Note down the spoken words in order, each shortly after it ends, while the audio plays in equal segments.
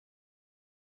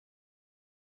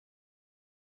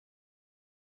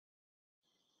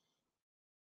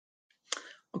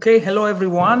Okay, hello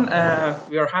everyone.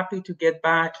 We are happy to get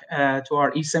back to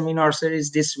our e-seminar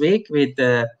series this week with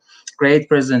a great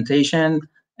presentation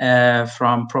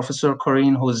from Professor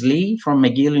Corinne Hoesli from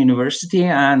McGill University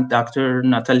and Dr.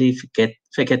 Natalie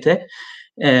Fekete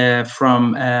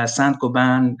from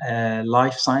Saint-Gobain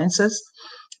Life Sciences.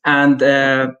 And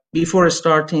before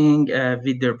starting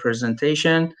with their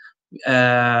presentation,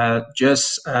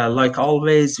 like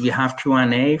always, we have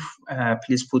Q&A.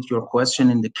 Please put your question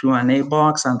in the Q&A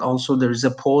box, and also there is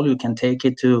a poll. You can take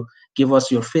it to give us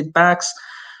your feedbacks.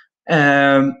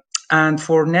 And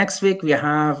for next week, we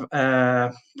have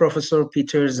Professor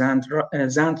Peter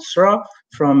Zandstra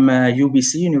from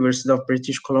UBC, University of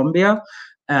British Columbia.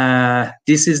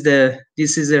 This is a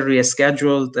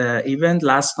rescheduled event.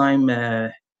 Last time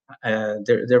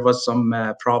there was some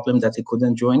problem that he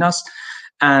couldn't join us.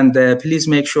 And please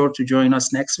make sure to join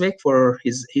us next week for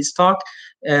his talk.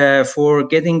 For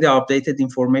getting the updated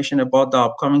information about the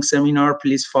upcoming seminar,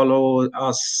 please follow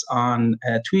us on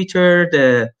Twitter,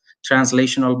 the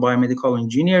Translational Biomedical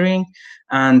Engineering.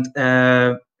 And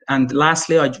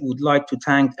lastly, I would like to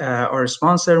thank our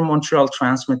sponsor, Montreal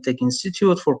Transplant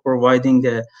Institute, for providing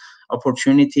the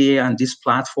opportunity and this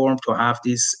platform to have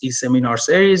this e-seminar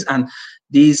series. And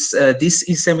this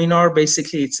e-seminar,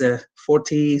 basically, it's a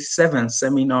 47th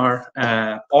seminar.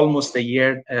 Almost a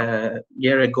year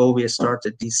ago, we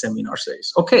started this seminar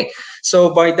series. Okay, so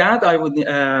by that, I would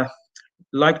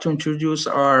like to introduce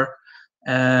our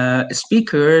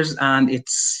speakers, and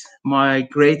it's my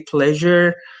great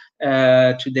pleasure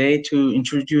today to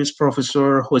introduce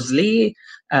Professor Hoesli.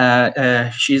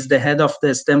 She's the head of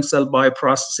the Stem Cell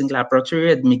Bioprocessing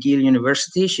Laboratory at McGill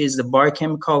University. She's the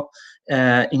biochemical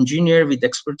engineer with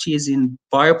expertise in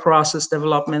bioprocess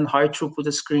development, high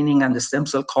throughput screening, and the stem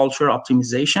cell culture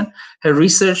optimization. Her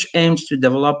research aims to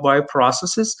develop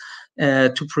bioprocesses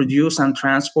to produce and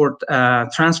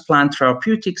transplant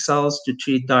therapeutic cells to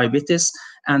treat diabetes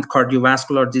and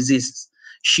cardiovascular diseases.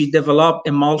 She developed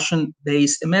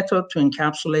emulsion-based method to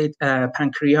encapsulate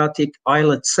pancreatic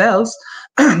islet cells.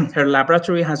 Her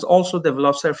laboratory has also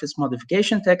developed surface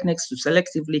modification techniques to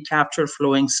selectively capture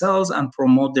flowing cells and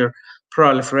promote their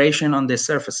proliferation on the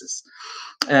surfaces.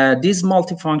 These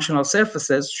multifunctional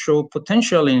surfaces show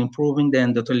potential in improving the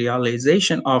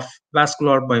endothelialization of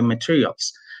vascular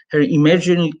biomaterials. Her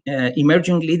emerging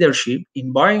leadership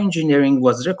in bioengineering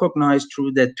was recognized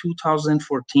through the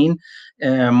 2014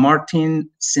 Martin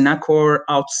Sinacore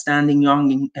Outstanding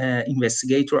Young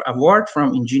Investigator Award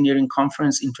from Engineering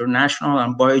Conference International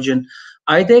and Biogen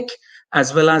Idec,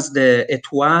 as well as the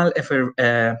Étoiles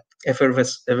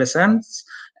effervescence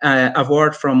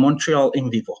Award from Montreal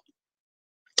InVivo.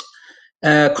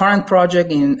 Current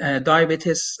project in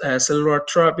diabetes cellular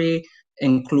therapy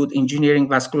include engineering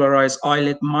vascularized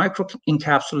islet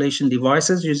microencapsulation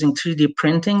devices using 3D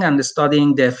printing and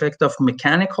studying the effect of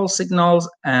mechanical signals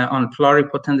on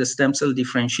pluripotent stem cell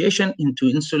differentiation into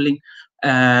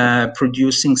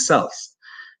insulin-producing cells.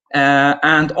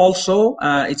 And also,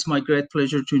 it's my great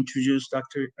pleasure to introduce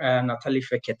Dr. Natalie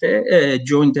Fekete,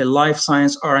 joined the Life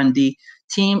Science R&D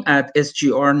team at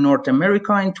SGR North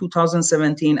America in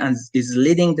 2017 and is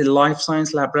leading the Life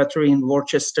Science Laboratory in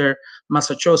Worcester,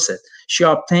 Massachusetts. She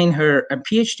obtained her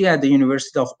PhD at the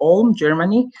University of Ulm,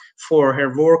 Germany, for her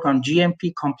work on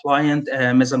GMP-compliant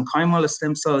mesenchymal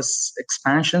stem cell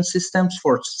expansion systems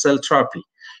for cell therapy.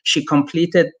 She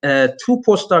completed 2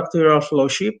 postdoctoral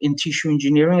fellowships in tissue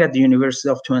engineering at the University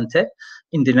of Twente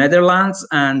in the Netherlands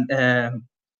and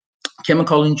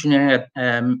chemical engineering at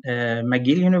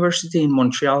McGill University in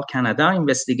Montreal, Canada,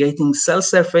 investigating cell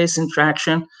surface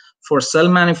interaction for cell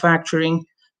manufacturing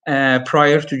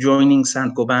prior to joining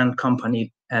Saint-Gobain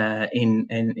company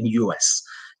in US.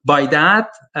 By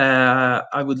that,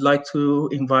 I would like to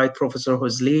invite Professor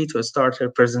Hoesli to start her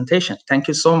presentation. Thank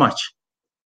you so much.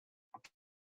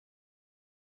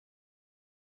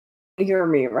 You hear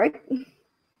me, right?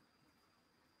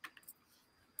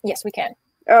 Yes, we can.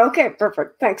 Okay,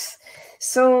 perfect. Thanks.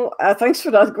 So thanks for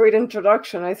that great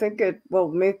introduction. I think it will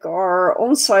make our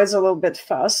own slides a little bit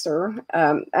faster.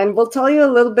 And we'll tell you a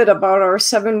little bit about our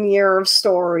 7-year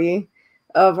story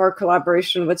of our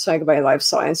collaboration with Sinacore Life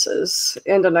Sciences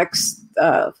in the next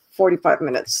 45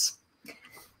 minutes.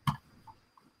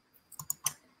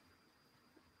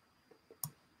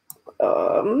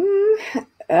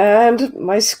 And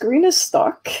my screen is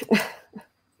stuck.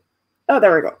 Oh,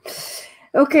 there we go.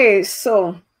 Okay,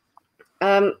 so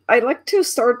I'd like to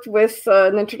start with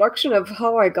an introduction of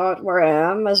how I got where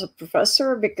I am as a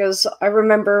professor, because I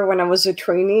remember when I was a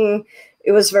trainee,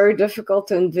 it was very difficult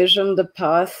to envision the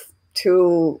path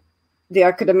to the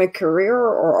academic career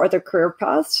or other career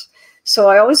paths. So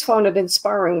I always found it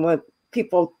inspiring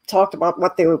people talked about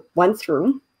what they went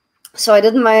through. So I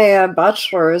did my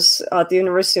bachelor's at the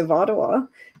University of Ottawa,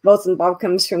 both in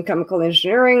biochemistry and chemical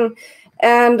engineering.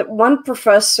 And one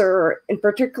professor in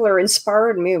particular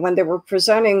inspired me when they were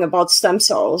presenting about stem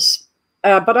cells.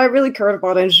 But I really cared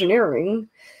about engineering.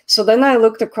 So then I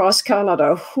looked across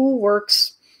Canada, who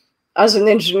works as an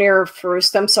engineer for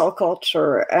stem cell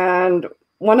culture. And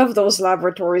one of those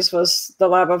laboratories was the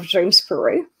lab of James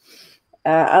Perret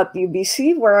at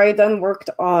UBC, where I then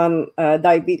worked on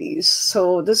diabetes.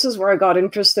 So this is where I got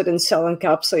interested in cell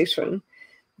encapsulation.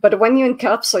 But when you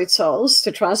encapsulate cells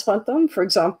to transplant them, for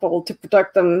example, to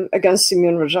protect them against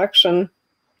immune rejection,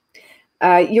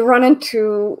 you run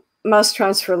into mass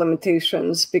transfer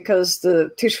limitations because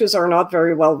the tissues are not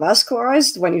very well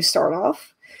vascularized when you start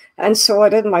off. And so I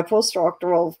did my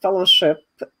postdoctoral fellowship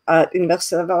at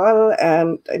Investigator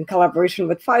and in collaboration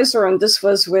with Pfizer. And this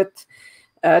was with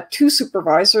two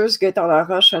supervisors,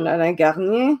 Étoiles and Alain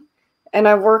Garnier. And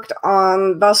I worked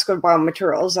on vascular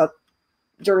biomaterials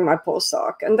during my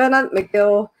postdoc. And then at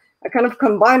McGill, I kind of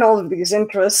combine all of these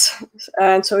interests.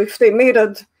 And so if they made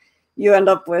it, you end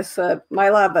up with my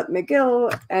lab at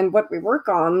McGill. And what we work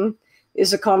on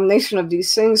is a combination of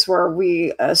these things where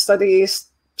we study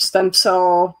stem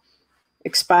cell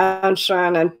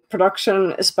expansion and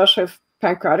production, especially of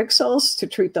pancreatic cells to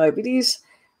treat diabetes,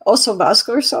 also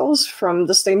vascular cells from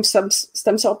the stem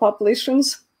cell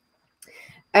populations.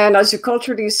 And as you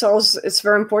culture these cells, it's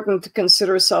very important to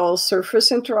consider cell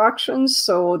surface interactions.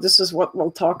 So this is what we'll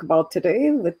talk about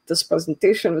today with this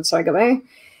presentation with Sagamé.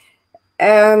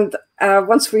 And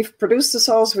once we've produced the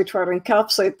cells, we try to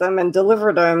encapsulate them and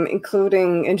deliver them,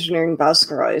 including engineering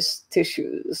vascularized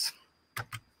tissues.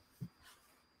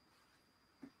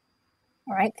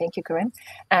 All right, thank you, Corinne.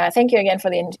 Thank you again for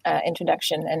the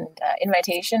introduction and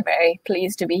invitation. Very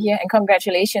pleased to be here, and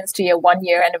congratulations to your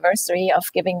 1-year anniversary of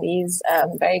giving these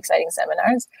very exciting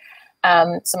seminars.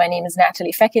 So my name is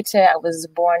Natalie Fekete. I was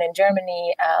born in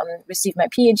Germany, received my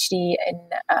PhD in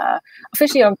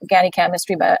officially organic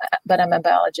chemistry, but I'm a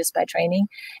biologist by training.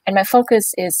 And my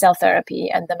focus is cell therapy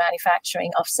and the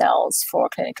manufacturing of cells for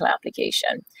clinical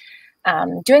application.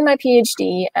 During my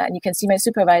PhD, and you can see my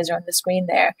supervisor on the screen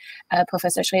there,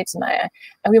 Professor Schretzmeier,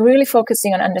 and we were really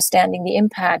focusing on understanding the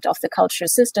impact of the culture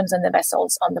systems and the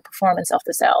vessels on the performance of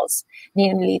the cells,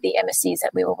 namely the MSCs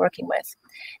that we were working with.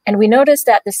 And we noticed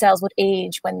that the cells would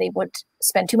age when they would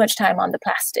spend too much time on the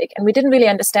plastic. And we didn't really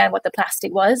understand what the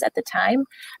plastic was at the time.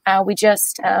 We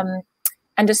just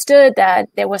understood that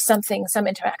there was some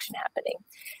interaction happening.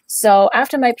 So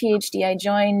after my PhD, I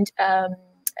joined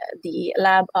the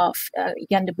lab of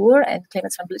Jan de Boer and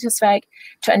Clemens van Blitterswijk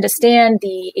to understand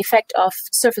the effect of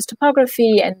surface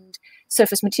topography and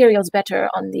surface materials better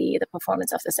on the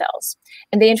performance of the cells.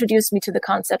 And they introduced me to the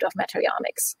concept of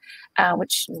materiomics,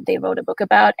 which they wrote a book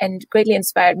about, and greatly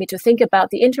inspired me to think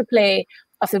about the interplay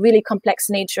of the really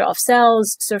complex nature of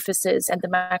cells, surfaces, and the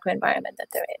microenvironment that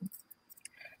they're in.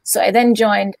 So I then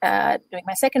joined, during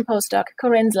my second postdoc,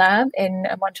 Corinne's lab in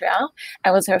Montreal.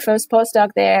 I was her first postdoc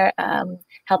there,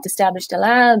 helped establish the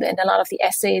lab and a lot of the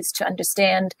essays to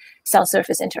understand cell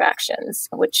surface interactions,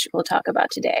 which we'll talk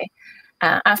about today.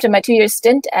 After my 2-year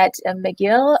stint at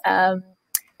McGill,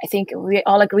 I think we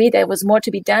all agreed there was more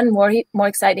to be done, more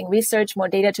exciting research, more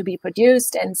data to be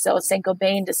produced. And so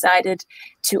Saint-Gobain decided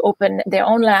to open their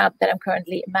own lab that I'm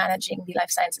currently managing, the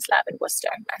Life Sciences Lab in Worcester,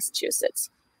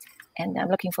 Massachusetts. And I'm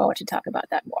looking forward to talk about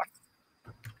that more.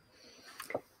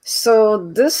 So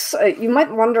this, you might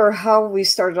wonder how we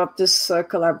started up this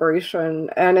collaboration.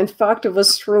 And in fact, it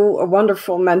was through a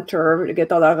wonderful mentor,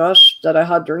 Étoiles, that I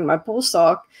had during my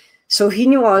postdoc. So he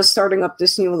knew I was starting up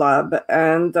this new lab,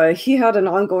 and he had an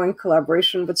ongoing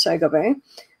collaboration with Saint-Gobain,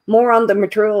 more on the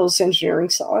materials engineering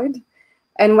side.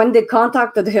 And when they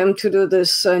contacted him to do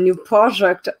this new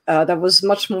project that was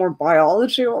much more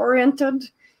biology oriented,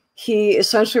 he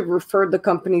essentially referred the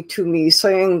company to me,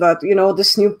 saying that, you know,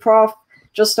 this new prof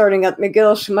just starting at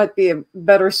McGill, she might be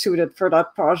better suited for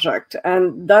that project.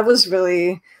 And that was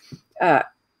really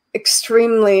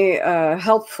extremely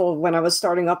helpful when I was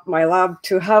starting up my lab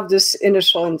to have this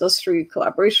initial industry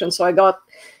collaboration. So I got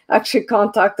actually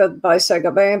contacted by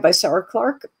Saint-Gobain, by Sarah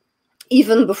Clark,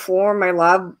 even before my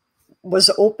lab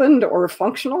was opened or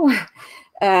functional.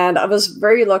 And I was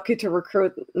very lucky to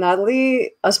recruit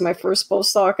Natalie as my first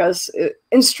postdoc, as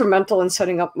instrumental in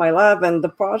setting up my lab and the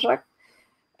project.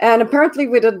 And apparently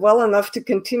we did well enough to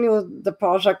continue the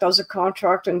project as a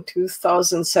contract in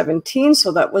 2017.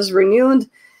 So that was renewed.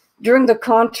 During the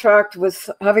contract, with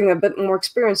having a bit more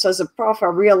experience as a prof, I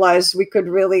realized we could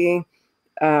really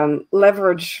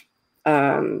leverage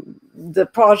the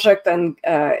project and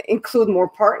include more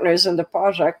partners in the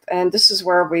project. And this is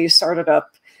where we started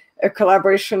up a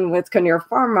collaboration with Corinne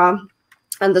Pharma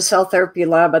and the cell therapy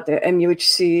lab at the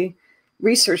MUHC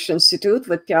Research Institute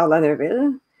with Pierre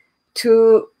Lanneville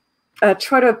to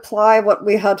try to apply what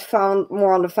we had found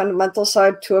more on the fundamental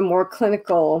side to a more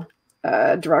clinical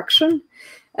direction.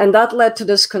 And that led to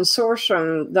this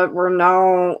consortium that we're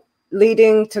now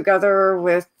leading together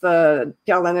with Pierre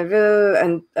Lanneville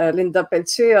and Linda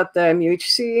Pelletier at the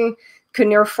MUHC,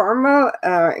 Corinne Pharma,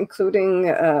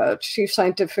 including Chief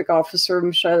Scientific Officer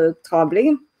Michel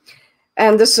Tremblay.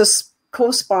 And this is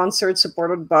co-sponsored,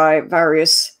 supported by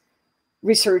various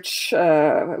research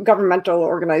governmental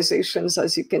organizations,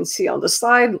 as you can see on the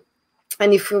slide.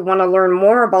 And if you want to learn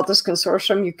more about this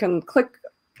consortium, you can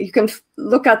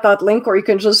look at that link, or you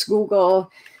can just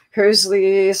Google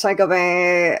Hoesli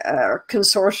Saint-Gobain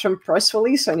consortium press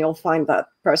release, and you'll find that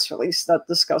press release that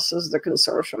discusses the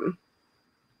consortium.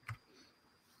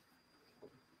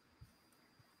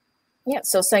 Yeah,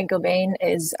 so Saint-Gobain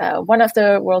is one of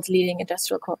the world's leading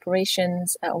industrial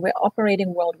corporations. We're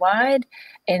operating worldwide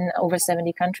in over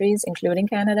 70 countries, including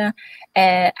Canada,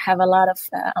 and have a lot of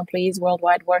employees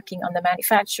worldwide working on the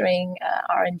manufacturing,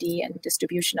 R&D, and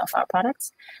distribution of our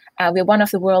products. We're one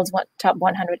of the world's top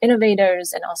 100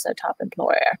 innovators and also top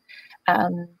employer.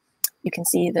 You can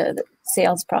see the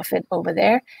sales profit over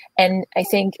there. And I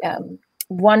think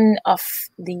one of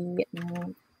the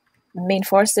main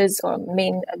forces or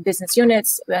main business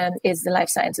units is the life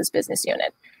sciences business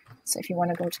unit. So if you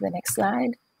want to go to the next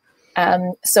slide.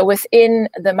 So within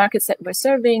the markets that we're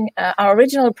serving, our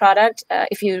original product,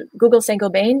 if you Google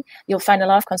Saint-Gobain, you'll find a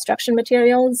lot of construction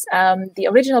materials. The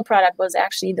original product was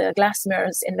actually the glass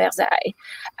mirrors in Versailles.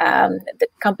 The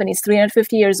company is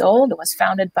 350 years old. It was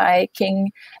founded by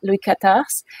King Louis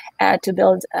XIV to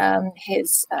build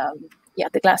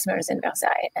the glass mirrors in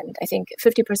Versailles. And I think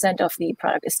 50% of the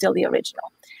product is still the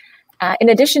original. In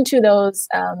addition to those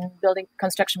building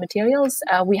construction materials,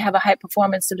 we have a high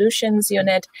performance solutions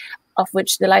unit, of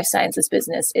which the life sciences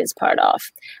business is part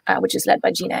of, which is led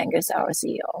by Gene Angus, our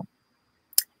CEO.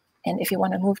 And if you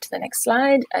want to move to the next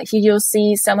slide, here you'll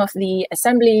see some of the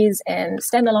assemblies and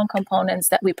standalone components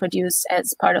that we produce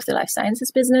as part of the life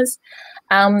sciences business.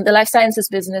 The life sciences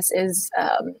business is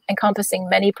encompassing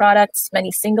many products,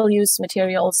 many single-use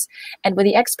materials, and we're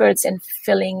the experts in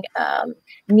filling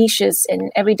niches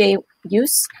in everyday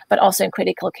use, but also in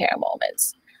critical care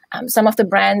moments. Some of the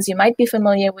brands you might be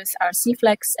familiar with are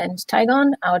C-Flex and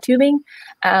Tygon, our tubing,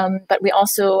 but we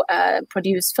also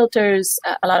produce filters,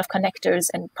 a lot of connectors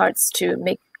and parts to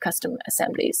make custom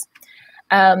assemblies.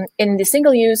 In the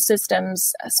single-use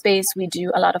systems space, we do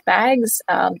a lot of bags,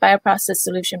 bioprocess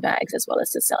solution bags, as well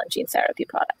as the cell and gene therapy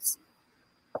products.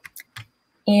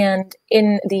 And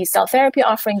in the cell therapy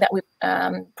offering that we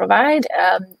provide,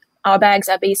 our bags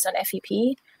are based on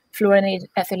FEP, fluorinated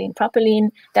ethylene propylene.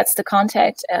 That's the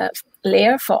contact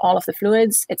layer for all of the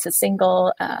fluids. It's a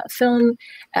single film,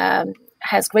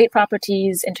 has great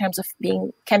properties in terms of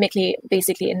being chemically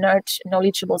basically inert, no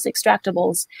leachables,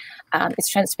 extractables. It's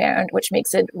transparent, which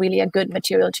makes it really a good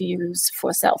material to use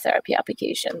for cell therapy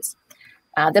applications.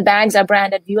 The bags are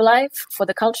branded ViewLife for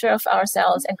the culture of our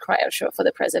cells and CryoSure for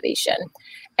the preservation.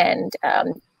 And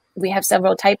we have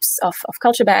several types of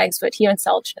culture bags for adherent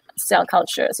cell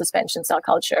culture, suspension cell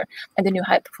culture, and the new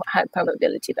high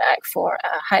permeability bag for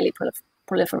highly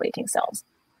proliferating cells.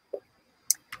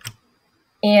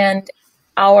 And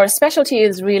our specialty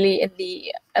is really in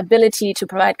the ability to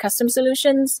provide custom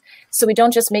solutions. So we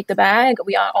don't just make the bag,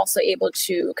 we are also able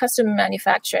to custom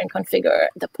manufacture and configure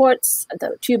the ports,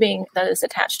 the tubing that is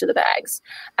attached to the bags.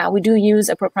 We do use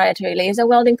a proprietary laser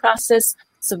welding process.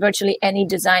 So virtually any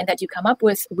design that you come up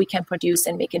with, we can produce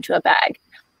and make into a bag.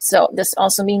 So this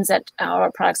also means that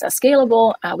our products are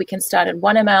scalable. We can start at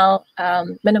 1 ml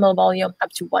minimal volume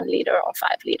up to 1 liter or 5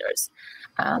 liters.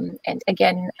 And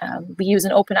again, we use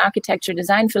an open architecture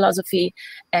design philosophy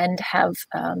and have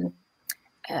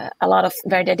a lot of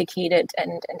very dedicated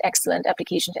and excellent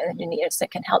application engineers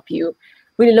that can help you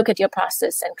really look at your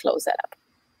process and close that up.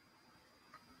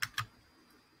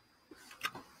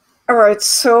 All right,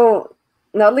 so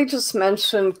Natalie just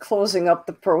mentioned closing up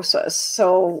the process.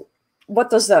 So what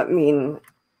does that mean?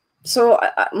 So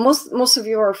most of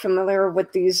you are familiar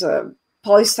with these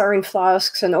polystyrene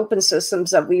flasks and open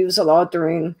systems that we use a lot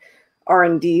during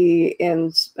R&D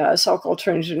in cell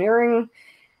culture engineering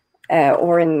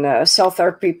or in cell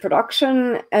therapy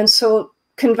production. And so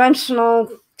traditional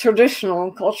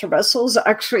culture vessels,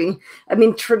 actually, I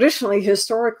mean, traditionally,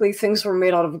 historically, things were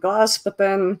made out of glass, but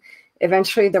then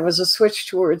eventually there was a switch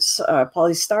towards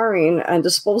polystyrene, and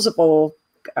disposable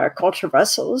culture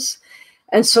vessels.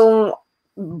 And so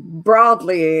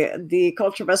broadly, the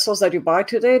culture vessels that you buy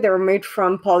today, they're made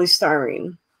from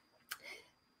polystyrene.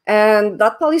 And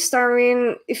that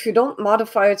polystyrene, if you don't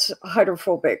modify it, it's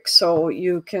hydrophobic. So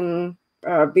you can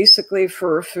basically,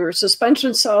 for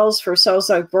suspension cells, for cells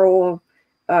that grow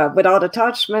without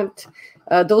attachment,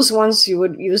 those ones you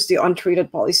would use the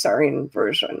untreated polystyrene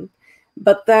version.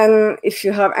 But then if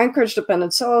you have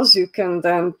anchorage-dependent cells, you can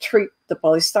then treat the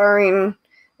polystyrene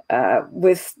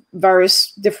with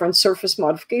various different surface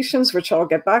modifications, which I'll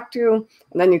get back to,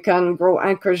 and then you can grow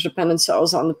anchorage-dependent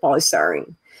cells on the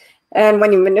polystyrene. And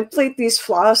when you manipulate these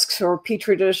flasks or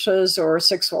petri dishes or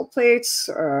 6-well plates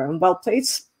or well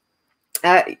plates,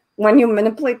 when you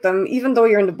manipulate them, even though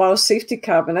you're in the biosafety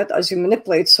cabinet, as you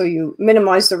manipulate, so you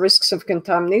minimize the risks of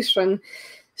contamination,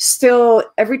 still,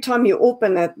 every time you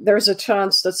open it, there's a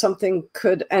chance that something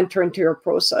could enter into your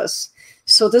process.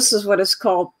 So this is what is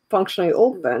called functionally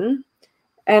open.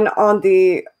 And on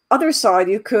the other side,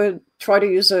 you could try to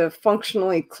use a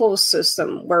functionally closed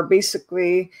system where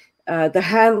basically the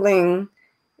handling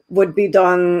would be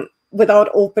done without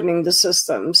opening the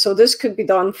system. So this could be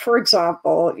done, for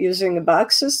example, using a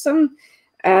bag system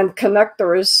and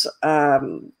connectors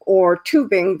or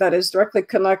tubing that is directly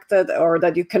connected or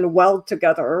that you can weld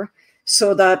together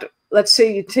so that, let's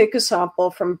say you take a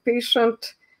sample from a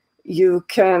patient, you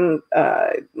can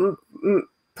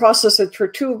process it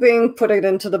through tubing, put it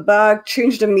into the bag,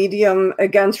 change the medium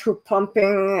again through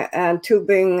pumping and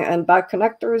tubing and bag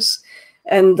connectors.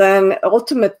 And then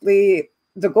ultimately,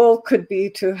 the goal could be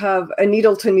to have a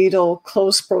needle-to-needle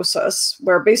closed process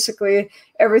where basically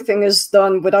everything is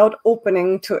done without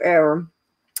opening to air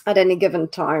at any given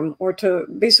time, or to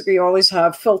basically always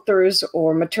have filters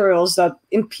or materials that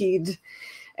impede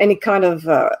any kind of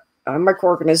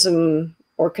microorganism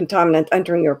or contaminant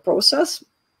entering your process.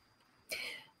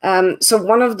 So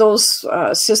one of those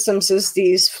systems is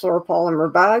these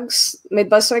fluoropolymer bags made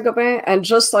by Saint-Gobain, and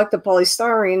just like the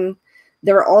polystyrene,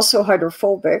 they're also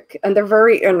hydrophobic and they're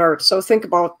very inert. So think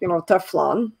about,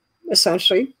 Teflon,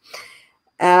 essentially.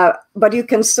 But you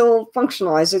can still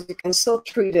functionalize it. You can still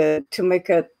treat it to make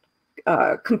it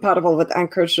compatible with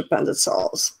anchorage-dependent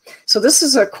cells. So this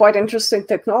is a quite interesting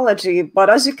technology. But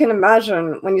as you can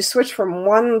imagine, when you switch from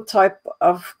one type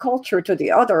of culture to the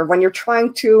other, when you're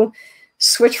trying to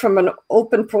switch from an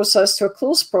open process to a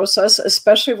closed process,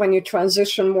 especially when you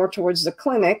transition more towards the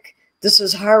clinic, this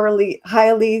is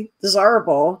highly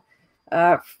desirable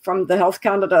from the Health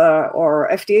Canada or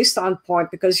FDA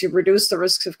standpoint, because you reduce the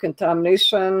risks of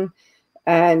contamination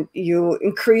and you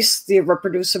increase the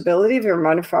reproducibility of your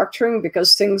manufacturing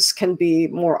because things can be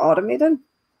more automated.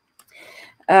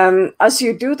 As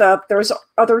you do that, there's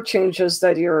other changes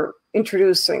that you're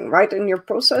introducing, right, in your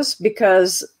process,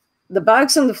 because the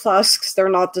bags and the flasks, they're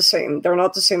not the same. They're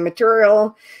not the same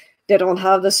material. They don't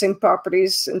have the same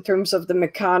properties in terms of the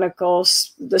mechanical,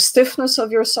 the stiffness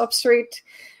of your substrate.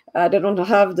 They don't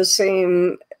have the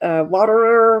same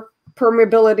water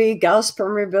permeability, gas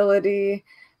permeability.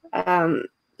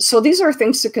 So these are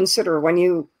things to consider when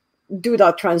you do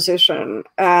that transition.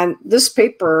 And this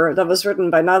paper that was written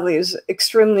by Natalie is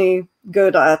extremely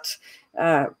good at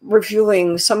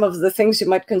reviewing some of the things you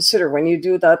might consider when you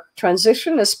do that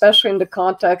transition, especially in the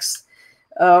context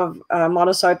of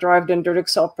monocyte-derived dendritic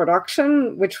cell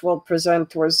production, which we'll present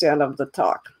towards the end of the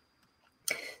talk.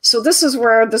 So this is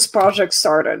where this project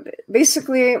started.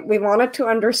 Basically, we wanted to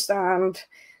understand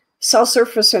cell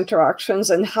surface interactions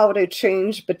and how they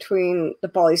change between the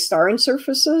polystyrene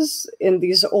surfaces in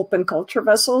these open culture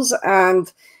vessels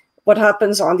and what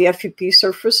happens on the FEP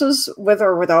surfaces with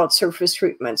or without surface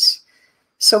treatments.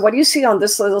 So what you see on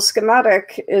this little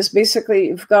schematic is basically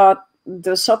you've got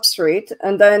the substrate,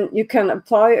 and then you can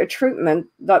apply a treatment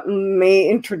that may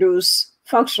introduce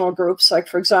functional groups. Like,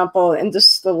 for example, in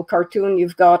this little cartoon,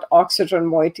 you've got oxygen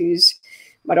moieties,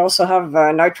 might also have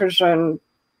nitrogen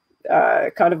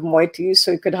kind of moieties.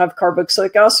 So you could have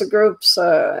carboxylic acid groups,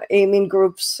 amine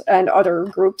groups, and other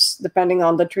groups, depending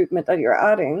on the treatment that you're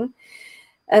adding.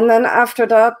 And then after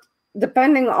that,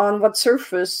 depending on what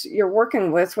surface you're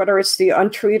working with, whether it's the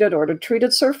untreated or the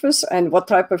treated surface and what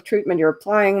type of treatment you're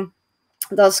applying,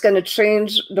 that's going to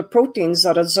change the proteins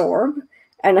that absorb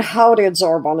and how they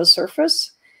absorb on the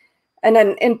surface. And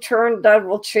then in turn, that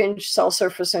will change cell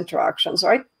surface interactions,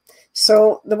 right?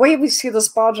 So the way we see this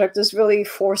project is really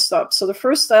 4 steps. So the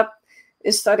first step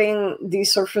is studying the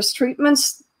surface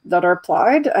treatments that are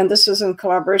applied. And this is in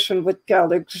collaboration with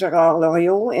Pierre-Luc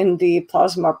Gérard-Loriot in the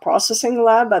plasma processing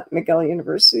lab at McGill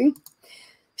University.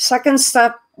 Second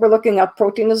step, we're looking at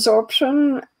protein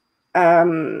absorption.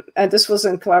 And this was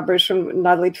in collaboration with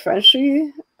Natalie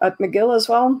Fekete at McGill as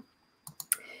well.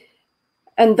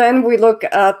 And then we look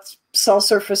at cell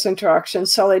surface interaction,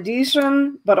 cell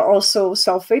adhesion, but also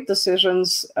cell fate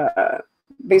decisions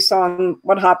based on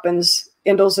what happens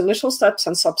in those initial steps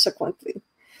and subsequently.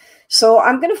 So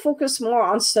I'm going to focus more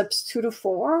on steps 2 to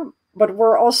 4, but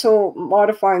we're also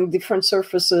modifying different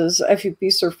surfaces,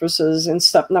 FEP surfaces, in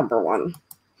step number 1.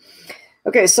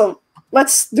 Okay, so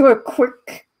let's do a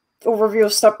quick overview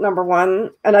of step number 1.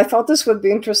 And I thought this would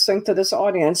be interesting to this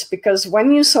audience because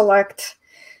when you select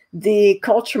the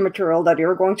culture material that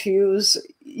you're going to use,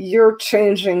 you're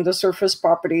changing the surface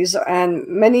properties. And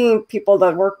many people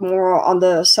that work more on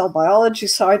the cell biology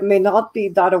side may not be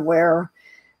that aware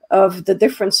of the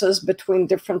differences between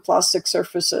different plastic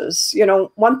surfaces. You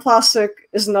know, one plastic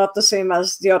is not the same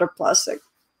as the other plastic.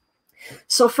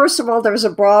 So first of all, there's a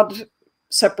broad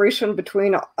separation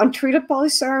between untreated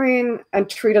polystyrene and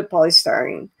treated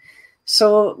polystyrene.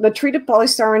 So the treated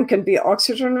polystyrene can be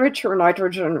oxygen-rich or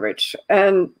nitrogen-rich.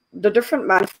 And the different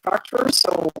manufacturers,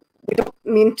 so we don't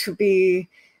mean to be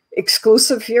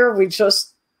exclusive here, we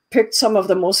just picked some of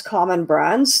the most common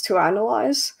brands to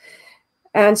analyze.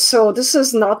 And so this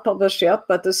is not published yet,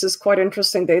 but this is quite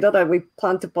interesting data that we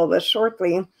plan to publish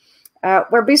shortly,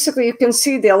 where basically you can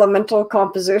see the elemental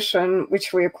composition,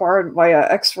 which we acquired via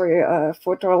X-ray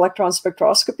photoelectron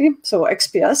spectroscopy, so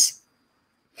XPS.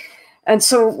 And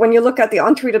so when you look at the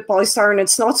untreated polystyrene,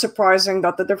 it's not surprising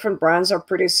that the different brands are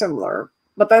pretty similar.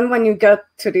 But then when you get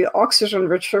to the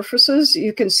oxygen-rich surfaces,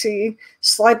 you can see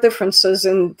slight differences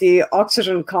in the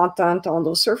oxygen content on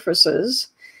those surfaces.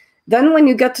 Then when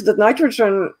you get to the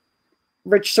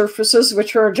nitrogen-rich surfaces,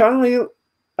 which are generally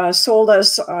sold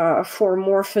as for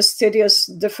more fastidious,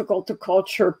 difficult to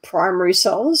culture primary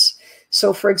cells.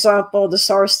 So for example, the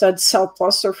Sarsted Cell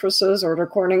Plus surfaces or the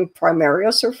Corning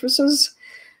Primaria surfaces,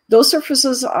 those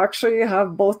surfaces actually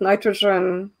have both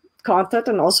nitrogen content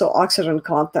and also oxygen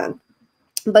content,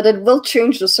 but it will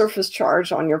change the surface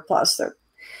charge on your plastic.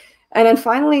 And then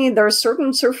finally, there are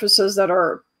certain surfaces that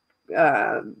are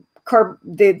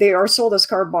they are sold as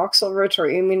carboxyl-rich or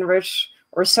amine-rich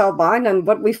or cell-bind. And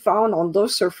what we found on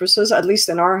those surfaces, at least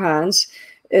in our hands,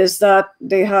 is that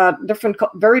they had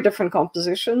very different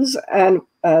compositions, and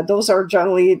those are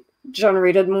generally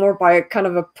generated more by a kind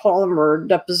of a polymer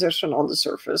deposition on the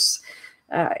surface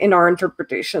in our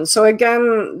interpretation. So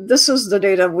again, this is the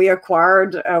data we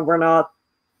acquired. We're not,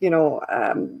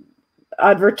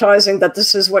 advertising that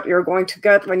this is what you're going to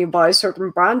get when you buy a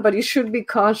certain brand, but you should be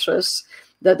conscious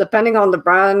that depending on the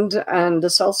brand and the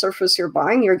cell surface you're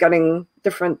buying, you're getting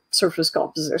different surface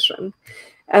composition.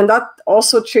 And that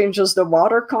also changes the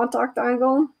water contact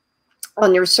angle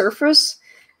on your surface.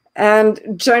 And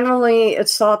generally,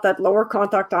 it's thought that lower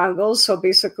contact angles, so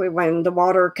basically when the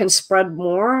water can spread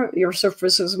more, your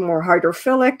surface is more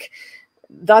hydrophilic,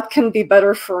 that can be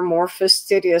better for more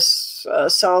fastidious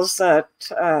cells that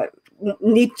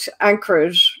need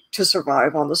anchorage to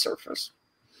survive on the surface.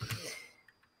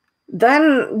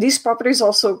 Then these properties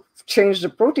also change the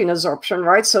protein absorption,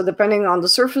 right? So depending on the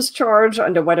surface charge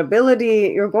and the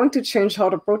wettability, you're going to change how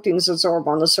the proteins absorb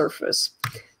on the surface.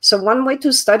 So one way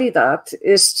to study that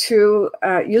is to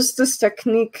use this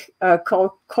technique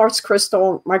called quartz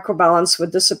crystal microbalance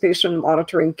with dissipation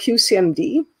monitoring,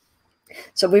 QCMD.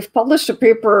 So we've published a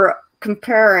paper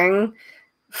comparing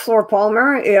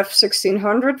fluoropolymer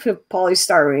AF1600 with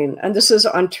polystyrene, and this is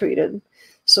untreated.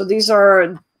 So these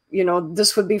are,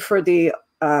 this would be for the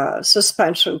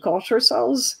suspension culture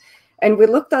cells. And we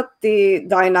looked at the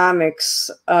dynamics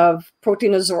of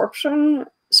protein absorption.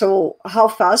 So how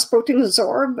fast protein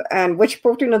absorb and which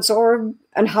protein absorb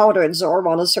and how to absorb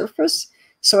on the surface.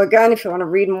 So again, if you want to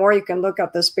read more, you can look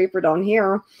at this paper down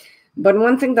here. But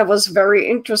one thing that was very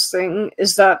interesting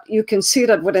is that you can see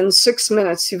that within 6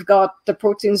 minutes, you've got the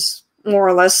proteins more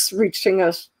or less reaching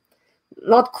a,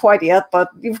 not quite yet, but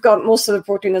you've got most of the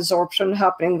protein absorption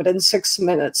happening within 6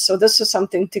 minutes. So this is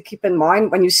something to keep in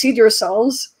mind. When you seed your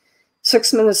cells,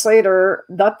 6 minutes later,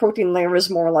 that protein layer is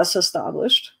more or less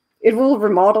established. It will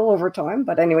remodel over time,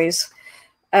 but anyways,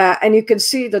 and you can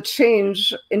see the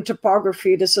change in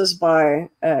topography. This is by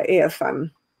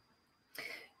AFM.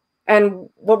 And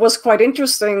what was quite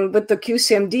interesting with the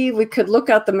QCMD, we could look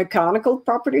at the mechanical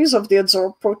properties of the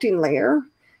adsorbed protein layer.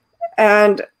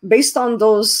 And based on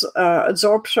those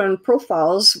adsorption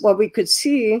profiles, what we could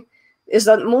see is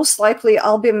that most likely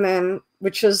albumin,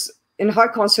 which is in high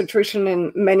concentration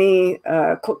in many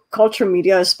culture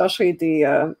media, especially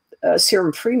the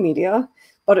serum-free media,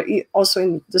 but also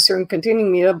in the serum-containing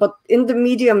media. But in the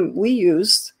medium we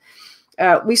used,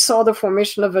 we saw the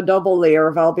formation of a double layer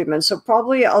of albumin. So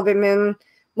probably albumin,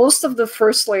 most of the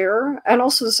first layer and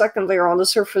also the second layer on the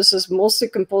surface is mostly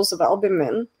composed of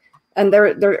albumin. And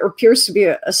there appears to be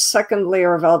a second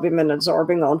layer of albumin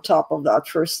absorbing on top of that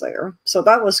first layer. So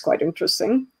that was quite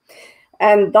interesting.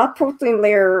 And that protein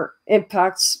layer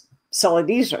impacts cell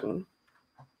adhesion.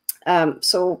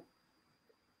 So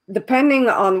depending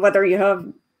on whether you have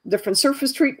different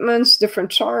surface treatments, different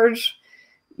charge,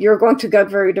 you're going to get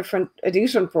very different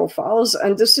adhesion profiles.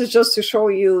 And this is just to show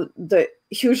you the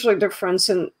huge difference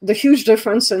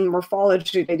in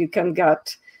morphology that you can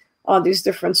get on these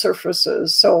different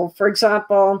surfaces. So for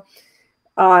example,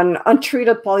 on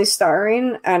untreated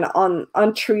polystyrene and on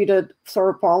untreated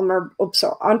fluoropolymer,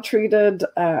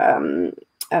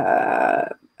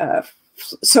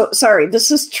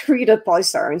 this is treated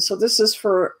polystyrene. So this is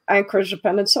for anchorage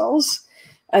dependent cells,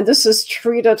 and this is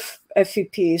treated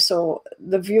FEP. So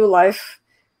the View Life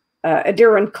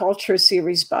adherent culture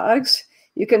series bags.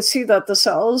 You can see that the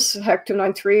cells,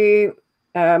 HEC293,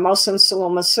 mouse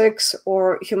encephaloma 6,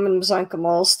 or human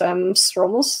mesenchymal stem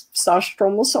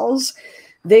stromal cells,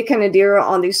 they can adhere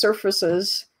on these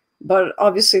surfaces, but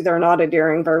obviously they're not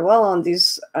adhering very well on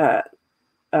these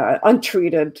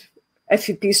untreated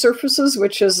FEP surfaces,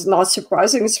 which is not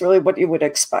surprising. It's really what you would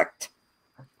expect.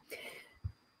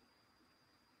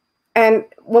 And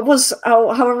what was,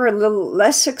 however, a little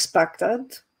less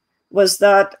expected was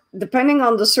that depending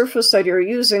on the surface that you're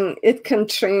using, it can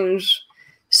change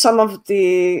some of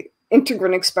the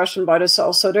integrin expression by the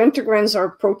cell. So the integrins are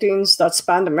proteins that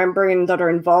span the membrane that are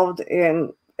involved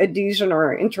in adhesion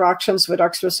or interactions with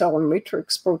extracellular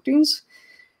matrix proteins.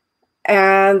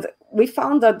 And we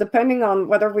found that depending on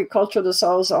whether we culture the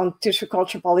cells on tissue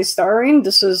culture polystyrene,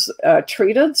 this is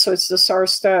treated. So it's the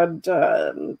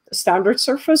Sarsted standard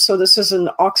surface. So this is an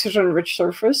oxygen-rich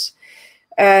surface.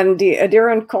 And the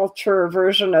adherent culture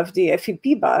version of the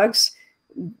FEP bags,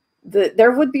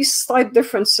 there would be slight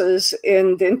differences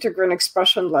in the integrin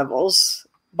expression levels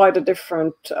by the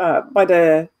different, by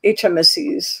the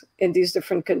HMSCs in these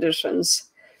different conditions.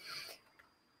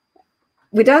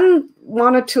 We then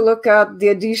wanted to look at the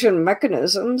adhesion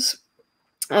mechanisms,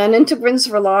 and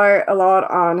integrins rely a lot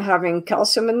on having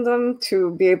calcium in them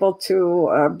to be able to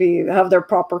have their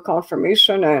proper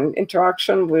conformation and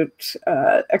interaction with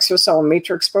extracellular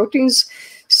matrix proteins.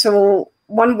 So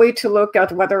one way to look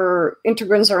at whether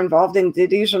integrins are involved in the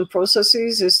adhesion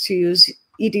processes is to use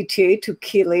EDTA to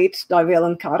chelate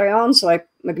divalent cations like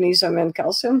magnesium and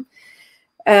calcium.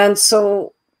 And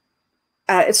so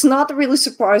it's not really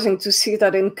surprising to see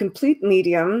that in complete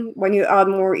medium, when you add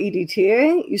more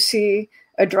EDTA, you see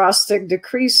a drastic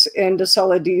decrease in the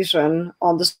cell adhesion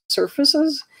on the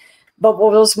surfaces. But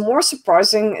what was more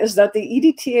surprising is that the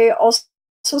EDTA also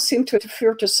seemed to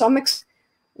interfere to some extent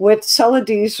with cell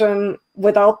adhesion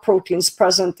without proteins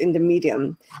present in the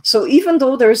medium. So even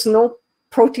though there's no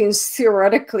proteins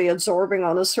theoretically absorbing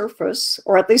on the surface,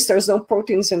 or at least there's no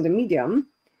proteins in the medium,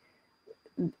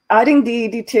 adding the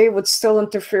EDTA would still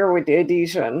interfere with the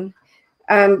adhesion.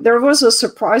 And there was a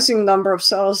surprising number of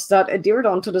cells that adhered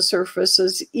onto the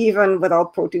surfaces even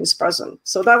without proteins present.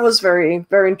 So that was very,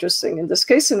 very interesting in this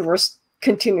case, and we're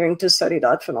continuing to study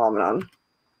that phenomenon.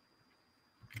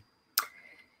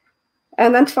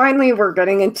 And then finally, we're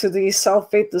getting into the cell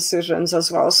fate decisions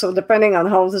as well. So depending on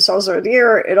how the cells are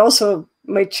adhered, it also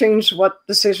may change what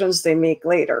decisions they make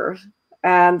later.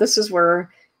 And this is where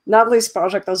Natalie's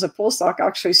project as a postdoc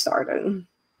actually started.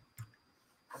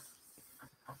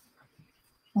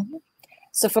 Mm-hmm.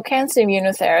 So for cancer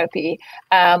immunotherapy,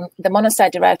 the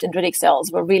monocyte-derived dendritic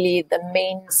cells were really the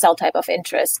main cell type of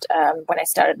interest when I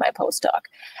started my postdoc.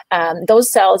 Those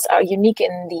cells are unique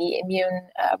in the immune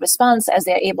response, as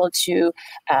they're able to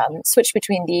switch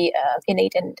between the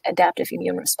innate and adaptive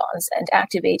immune response and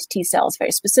activate T cells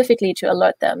very specifically to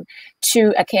alert them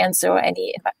to a cancer or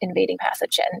any invading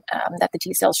pathogen that the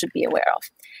T cells should be aware of.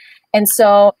 And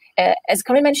so, as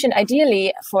Corinne mentioned,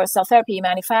 ideally for cell therapy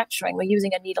manufacturing, we're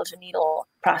using a needle-to-needle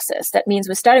process. That means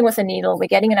we're starting with a needle, we're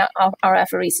getting our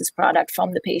apheresis product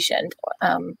from the patient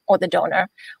or the donor.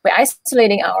 We're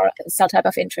isolating our cell type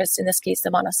of interest, in this case, the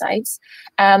monocytes.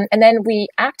 And then we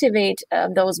activate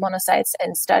those monocytes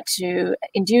and start to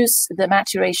induce the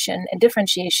maturation and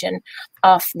differentiation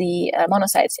of the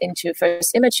monocytes into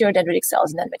first immature dendritic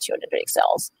cells and then mature dendritic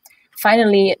cells.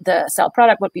 Finally, the cell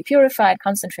product would be purified,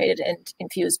 concentrated, and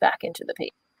infused back into the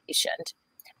patient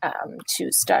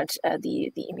to start the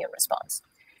immune response.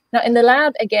 Now, in the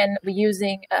lab, again, we're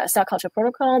using a cell culture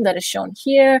protocol that is shown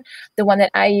here. The one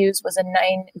that I used was a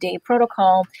 9-day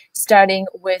protocol, starting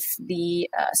with the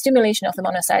stimulation of the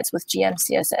monocytes with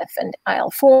GM-CSF and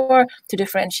IL-4 to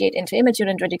differentiate into immature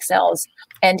dendritic cells.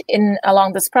 And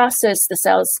along this process, the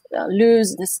cells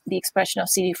lose the expression of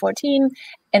CD14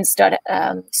 and start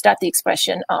the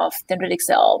expression of dendritic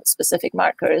cell-specific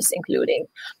markers, including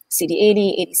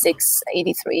CD80, 86,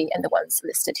 83, and the ones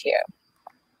listed here.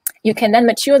 You can then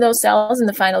mature those cells in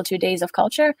the final 2 days of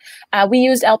culture. We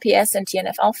used LPS and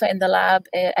TNF-alpha in the lab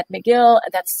at McGill.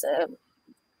 That's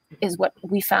is what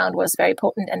we found was very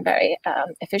potent and very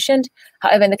efficient.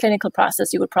 However, in the clinical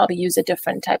process, you would probably use a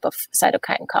different type of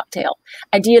cytokine cocktail.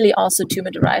 Ideally, also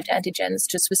tumor-derived antigens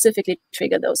to specifically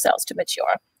trigger those cells to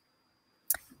mature.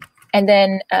 And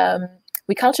then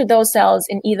we cultured those cells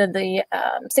in either the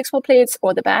 6-well plates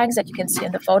or the bags that you can see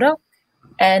in the photo.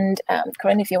 And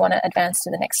Corinne, if you want to advance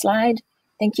to the next slide.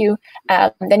 Thank you.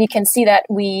 Then you can see that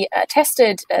we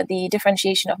tested the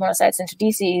differentiation of monocytes into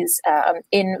DCs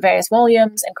in various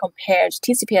volumes and compared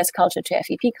TCPS culture to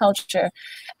FEP culture.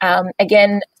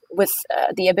 Again, with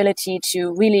the ability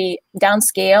to really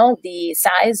downscale the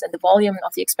size and the volume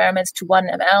of the experiments to 1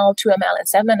 ml, 2 ml, and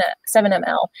 7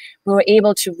 ml, we were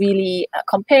able to really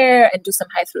compare and do some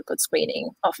high throughput screening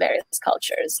of various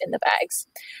cultures in the bags.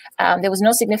 There was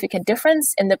no significant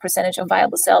difference in the percentage of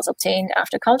viable cells obtained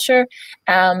after culture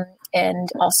and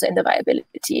also in the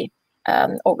viability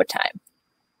over time.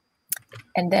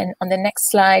 And then on the next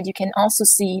slide, you can also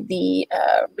see the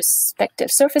respective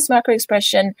surface marker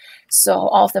expression. So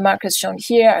all of the markers shown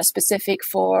here are specific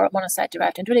for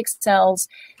monocyte-derived dendritic cells.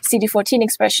 CD14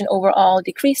 expression overall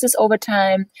decreases over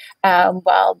time,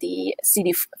 while the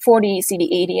CD40,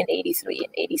 CD80, and 83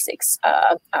 and 86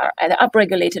 are either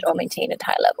upregulated or maintained at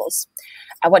high levels.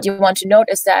 What you want to note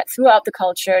is that throughout the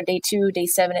culture, day 2, day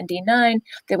 7, and day 9,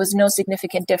 there was no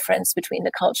significant difference between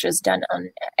the cultures done on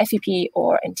FEP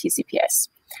or in TCPS,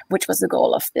 which was the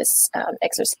goal of this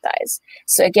exercise.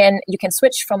 So again, you can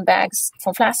switch from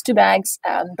flasks to bags,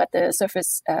 but the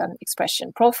surface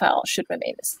expression profile should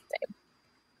remain the same.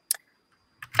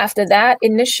 After that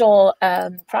initial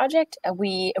project,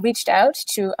 we reached out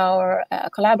to our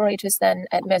collaborators then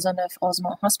at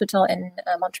Maisonneuve-Osmond Hospital in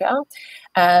Montreal.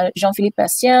 Jean-Philippe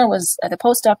Bastien was the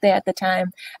postdoc there at the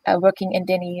time, working in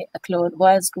Denis Claude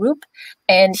Roy's group.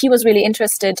 And he was really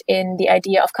interested in the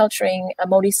idea of culturing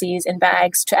modices in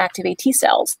bags to activate T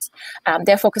cells.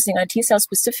 They're focusing on T cell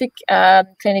specific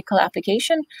clinical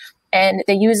application, and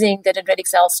they're using the dendritic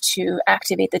cells to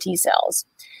activate the T cells.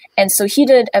 And so he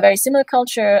did a very similar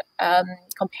culture,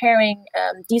 comparing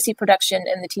DC production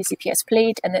in the TCPS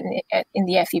plate and then in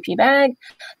the FEP bag.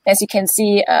 As you can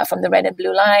see from the red and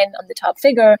blue line on the top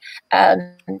figure,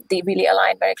 they really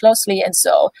align very closely. And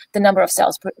so the number of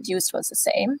cells produced was the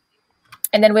same.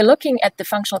 And then we're looking at the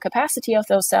functional capacity of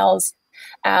those cells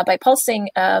by pulsing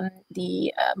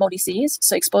the modices,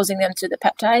 so exposing them to the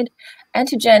peptide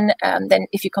antigen. Then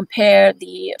if you compare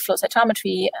the flow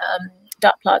cytometry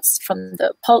dot plots from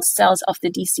the pulse cells of the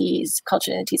DCs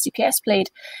cultured in the TCPS plate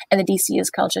and the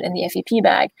DCs cultured in the FEP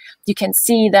bag, you can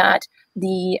see that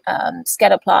the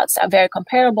scatter plots are very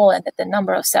comparable and that the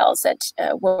number of cells that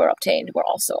were obtained were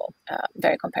also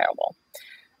very comparable.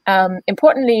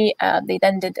 Importantly, they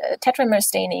then did tetramer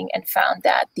staining and found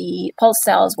that the pulse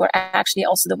cells were actually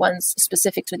also the ones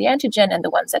specific to the antigen and the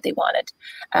ones that they wanted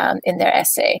in their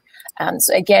assay.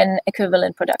 So again,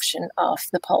 equivalent production of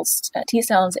the pulsed T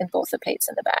cells in both the plates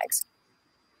and the bags.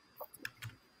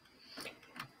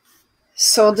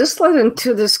 So this led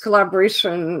into this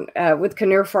collaboration with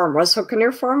Kinnear Pharma. So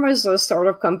Kinnear Pharma is a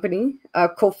startup company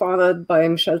co-founded by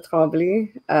Michel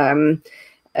Tremblay.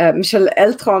 Michel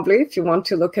L. Tremblay, if you want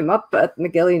to look him up, at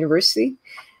McGill University.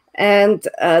 And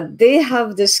they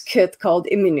have this kit called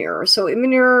Immunir. So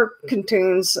Immunir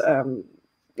contains,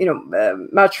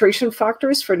 maturation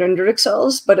factors for dendritic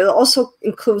cells, but it also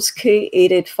includes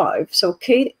K885. So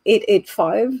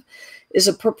K885 is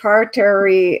a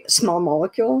proprietary small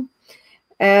molecule,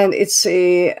 and it's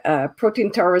a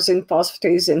protein tyrosine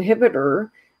phosphatase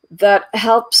inhibitor that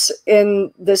helps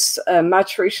in this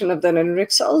maturation of the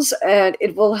dendritic cells, and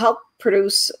it will help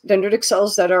produce dendritic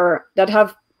cells that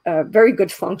have very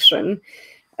good function,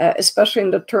 especially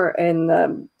in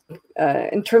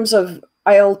terms of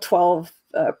IL-12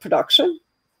 production.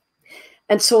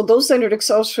 And so those dendritic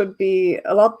cells should be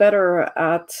a lot better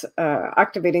at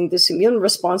activating this immune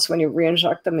response when you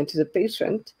re-inject them into the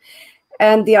patient.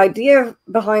 And the idea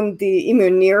behind the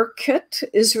Immunir kit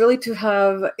is really to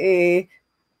have a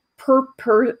per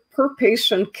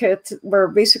patient kit where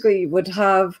basically you would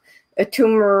have a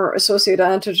tumor associated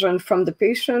antigen from the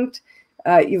patient,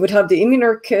 You would have the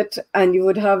immuner kit, and you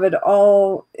would have it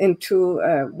all into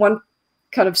one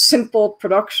kind of simple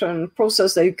production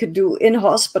process that you could do in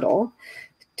hospital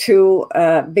to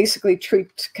basically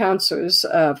treat cancers.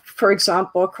 For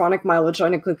example, chronic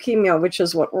myelogenic leukemia, which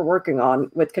is what we're working on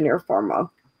with Kinnear Pharma.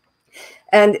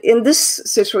 And in this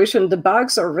situation, the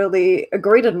bags are really a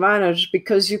great advantage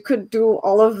because you could do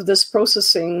all of this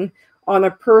processing on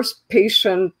a per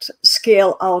patient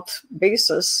scale out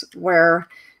basis, where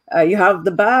you have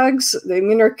the bags, the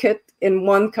immuner kit in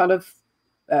one kind of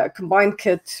combined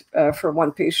kit for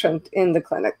one patient in the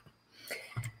clinic.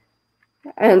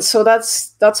 And so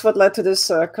that's what led to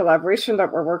this collaboration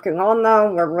that we're working on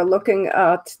now, where we're looking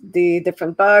at the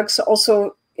different bags,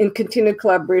 also in continued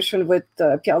collaboration with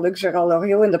Pierre-Luc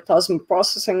Gérard-Loriot in the plasma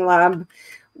processing lab,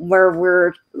 where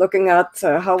we're looking at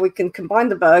how we can combine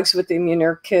the bags with the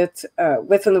immuner kit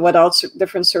with and without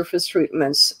different surface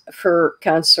treatments for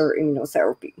cancer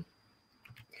immunotherapy.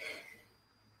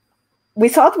 We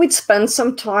thought we'd spend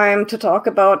some time to talk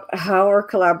about how our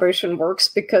collaboration works,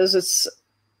 because it's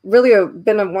really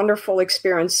been a wonderful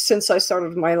experience since I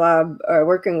started my lab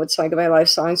working with Saint-Gobain Life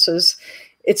Sciences.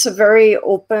 It's a very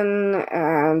open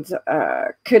and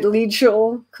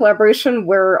collegial collaboration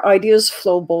where ideas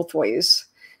flow both ways.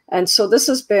 And so this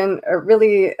has been a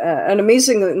really an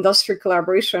amazing industry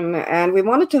collaboration. And we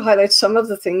wanted to highlight some of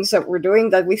the things that we're doing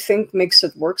that we think makes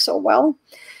it work so well.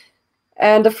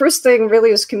 And the first thing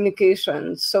really is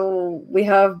communication. So we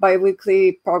have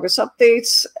biweekly progress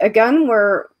updates, again,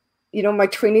 where my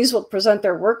trainees will present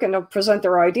their work and they'll present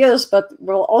their ideas, but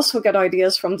we'll also get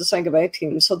ideas from the Saint-Gobain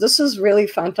team. So this is really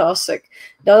fantastic.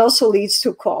 That also leads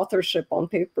to co-authorship on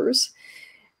papers.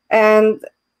 And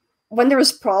when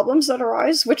there's problems that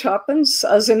arise, which happens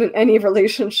as in any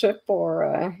relationship,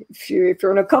 or if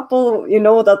you're in a couple, you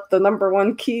know that the number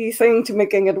one key thing to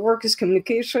making it work is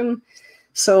communication.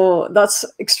 So that's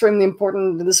extremely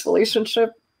important in this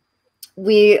relationship.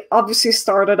 We obviously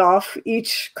started off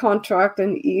each contract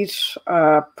and each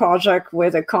project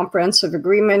with a comprehensive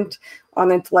agreement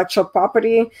on intellectual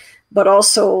property, but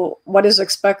also what is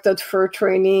expected for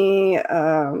trainee,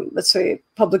 let's say,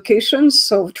 publications.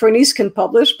 So trainees can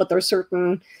publish, but there are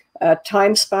certain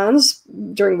time spans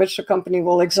during which the company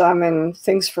will examine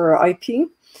things for IP.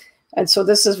 And so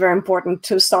this is very important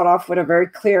to start off with a very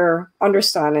clear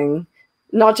understanding,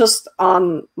 not just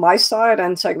on my side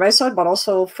and Saint-Gobain's side, but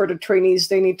also for the trainees.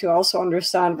 They need to also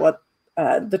understand what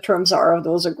the terms are of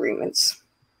those agreements.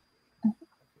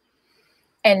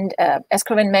 And as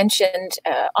Corinne mentioned,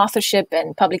 authorship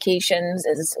and publications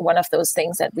is one of those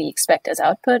things that we expect as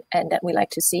output and that we like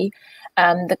to see.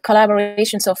 The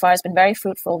collaboration so far has been very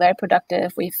fruitful, very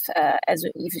productive. We've, as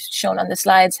you've shown on the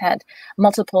slides, had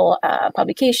multiple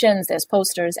publications. There's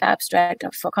posters, abstract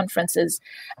for conferences.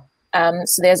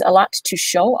 So there's a lot to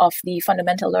show of the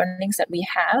fundamental learnings that we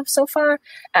have so far.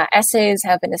 Assays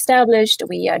have been established.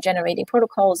 We are generating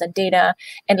protocols and data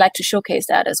and like to showcase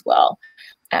that as well.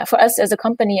 For us as a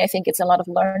company, I think it's a lot of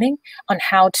learning on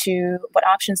what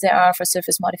options there are for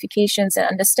surface modifications and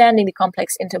understanding the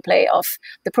complex interplay of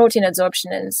the protein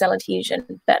adsorption and cell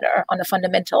adhesion better on a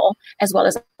fundamental as well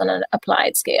as on an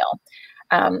applied scale.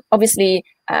 Obviously,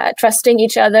 trusting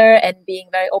each other and being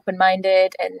very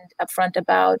open-minded and upfront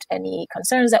about any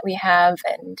concerns that we have,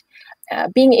 and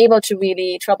being able to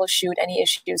really troubleshoot any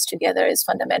issues together is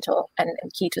fundamental and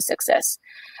key to success.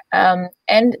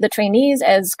 And the trainees,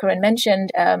 as Corinne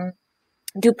mentioned,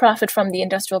 do profit from the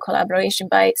industrial collaboration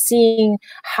by seeing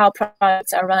how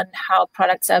products are run, how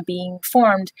products are being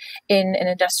formed in an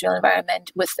industrial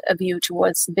environment with a view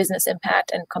towards business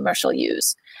impact and commercial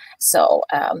use. So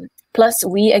plus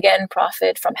we again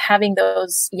profit from having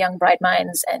those young bright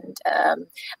minds and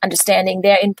understanding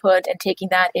their input and taking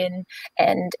that in,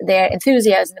 and their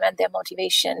enthusiasm and their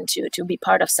motivation to be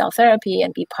part of cell therapy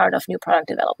and be part of new product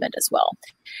development as well.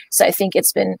 So I think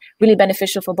it's been really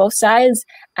beneficial for both sides.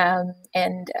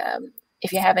 And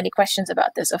if you have any questions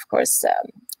about this, of course,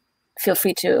 feel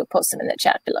free to post them in the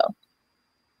chat below.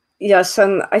 Yes,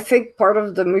 and I think part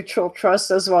of the mutual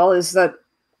trust as well is that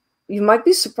you might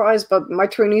be surprised, but my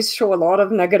trainees show a lot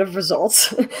of negative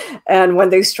results. And when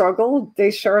they struggle,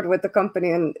 they share it with the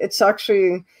company. And it's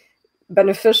actually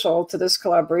beneficial to this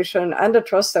collaboration and the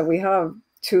trust that we have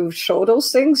to show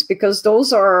those things, because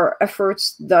those are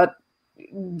efforts that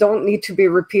don't need to be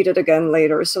repeated again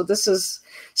later. So this is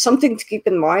something to keep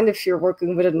in mind if you're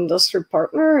working with an industry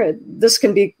partner. This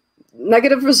can be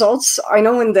negative results. I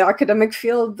know in the academic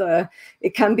field,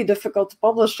 it can be difficult to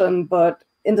publish them, but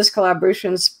in this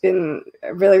collaboration, it's been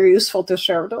really useful to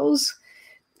share those.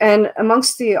 And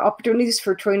amongst the opportunities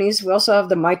for trainees, we also have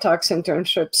the MyTax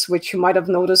internships, which you might have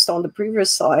noticed on the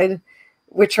previous slide,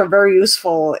 which are very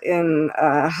useful in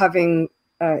having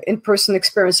in-person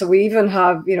experience. So we even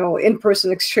have,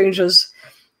 in-person exchanges,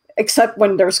 except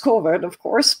when there's COVID, of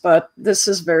course, but this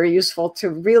is very useful to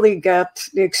really get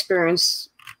the experience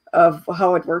of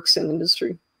how it works in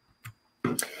industry.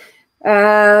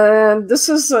 And this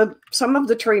is some of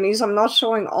the trainees. I'm not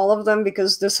showing all of them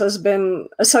because this has been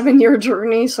a 7-year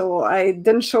journey, so I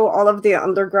didn't show all of the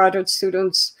undergraduate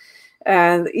students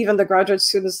and even the graduate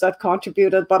students that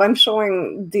contributed, but I'm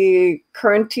showing the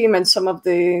current team and some of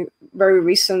the very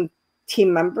recent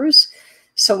team members.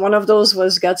 So one of those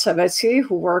was Gatsa Betsy,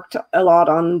 who worked a lot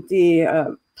on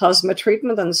the plasma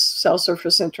treatment and cell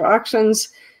surface interactions.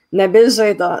 Nabil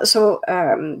Zaidan, so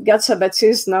Gatsa Betsy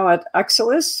is now at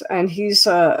Axelis, and he's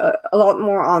a lot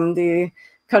more on the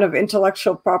kind of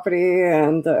intellectual property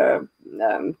and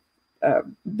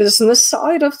business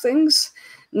side of things.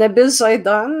 Nabil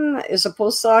Zaidan is a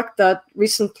postdoc that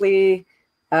recently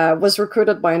was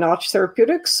recruited by Notch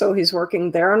Therapeutics, so he's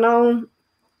working there now.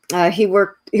 He's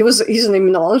an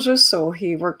immunologist, so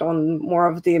he worked on more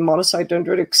of the monocyte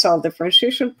dendritic cell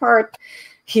differentiation part.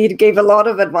 He gave a lot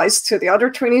of advice to the other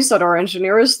trainees that are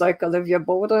engineers, like Olivia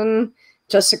Bowden,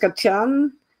 Jessica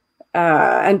Tian,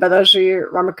 and Balaji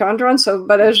Ramachandran. So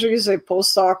Balaji is a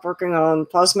postdoc working on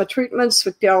plasma treatments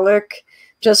with Bialik.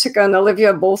 Jessica and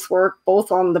Olivia both work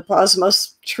both on the plasma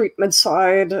treatment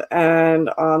side and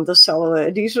on the cellular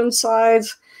adhesion side.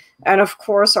 And of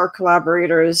course, our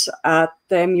collaborators at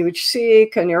the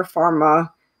MUHC, Kenir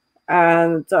Pharma,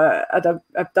 and at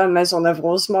the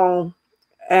Maisonneuve-Rosemont,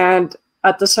 and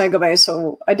at the Saint-Gobain.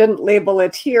 So I didn't label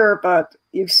it here, but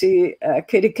you see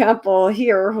Katie Campbell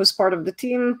here, who's part of the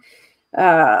team,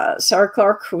 Sarah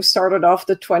Clark, who started off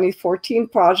the 2014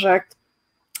 project,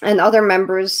 and other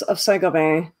members of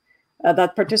Saint-Gobain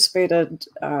that participated,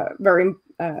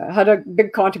 had a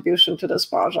big contribution to this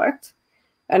project.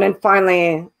 And then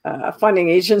finally, funding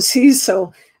agencies.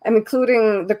 So I'm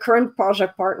including the current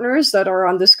project partners that are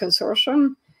on this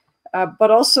consortium, but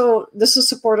also this is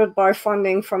supported by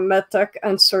funding from MedTech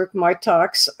and CERC,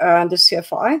 MITAX, and the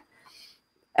CFI,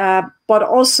 but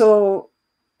also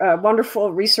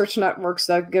wonderful research networks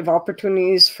that give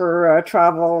opportunities for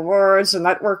travel awards and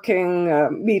networking,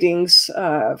 meetings,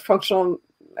 functional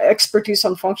expertise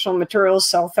on functional materials,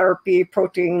 cell therapy,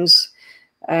 proteins,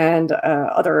 and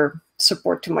other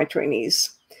support to my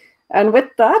trainees. And with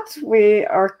that, we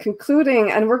are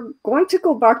concluding, and we're going to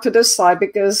go back to this slide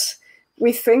because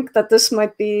we think that this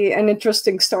might be an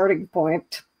interesting starting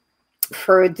point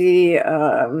for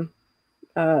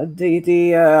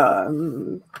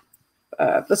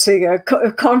let's say a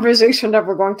conversation that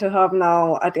we're going to have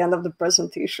now at the end of the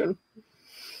presentation.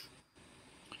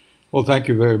 Well, thank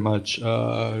you very much,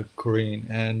 Corinne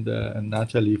and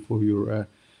Natalie, for your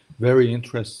very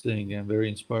interesting and very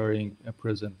inspiring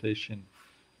presentation.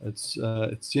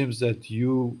 It seems that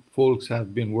you folks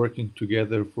have been working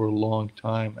together for a long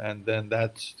time, and then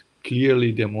that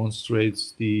clearly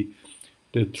demonstrates the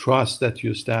trust that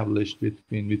you established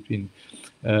between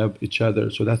each other.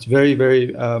 So that's very,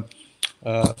 very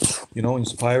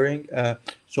inspiring.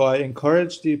 So I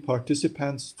encourage the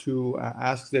participants to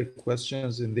ask their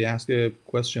questions in the Ask a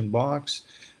Question box.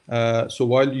 So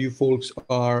while you folks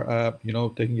are,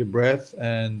 taking a breath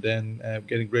and then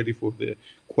getting ready for the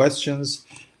questions,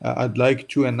 I'd like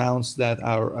to announce that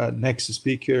our next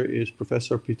speaker is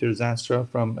Professor Peter Zandstra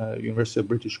from University of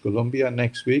British Columbia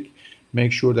next week.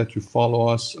 Make sure that you follow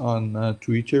us on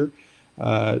Twitter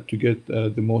to get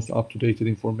the most up-to-date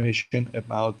information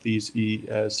about these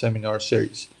seminar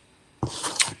series.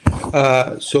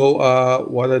 So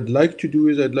what I'd like to do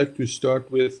is I'd like to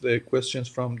start with the questions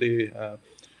from the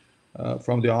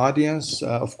audience.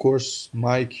 Of course,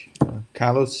 Mike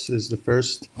Kalos is the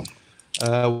first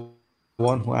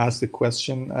one who asked the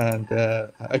question, and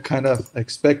I kind of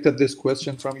expected this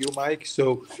question from you, Mike.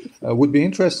 So would be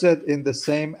interested in the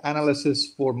same analysis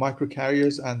for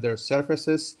microcarriers and their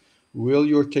surfaces. Will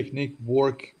your technique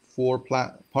work for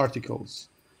particles?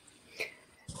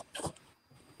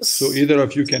 So either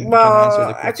of you can answer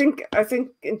the question. I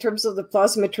think in terms of the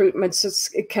plasma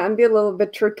treatments, it can be a little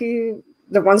bit tricky.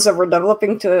 The ones that we're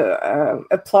developing to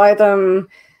apply them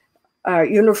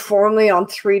uniformly on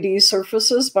 3D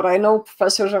surfaces, but I know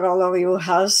Professor Gerald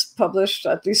has published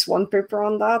at least one paper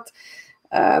on that.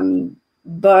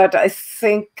 But I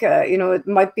think it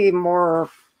might be more.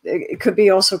 It could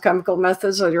be also chemical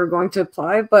methods that you're going to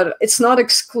apply, but it's not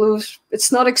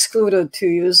excluded to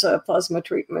use plasma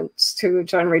treatments to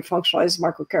generate functionalized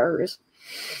microcarriers.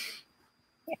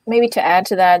 Maybe to add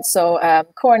to that, so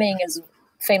Corning is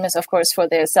famous, of course, for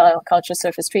their cell culture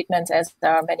surface treatments, as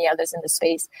there are many others in the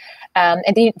space. And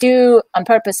they do, on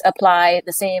purpose, apply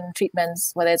the same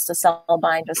treatments, whether it's the cell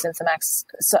bind or Synthemax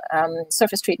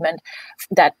surface treatment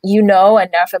that you know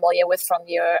and are familiar with from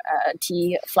your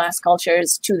T flask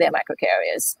cultures to their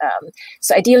microcarriers.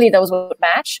 So ideally, those would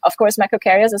match. Of course,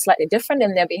 microcarriers are slightly different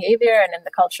in their behavior and in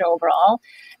the culture overall.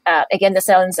 Again, the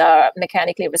cells are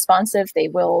mechanically responsive. They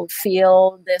will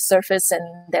feel the surface and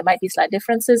there might be slight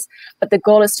differences, but the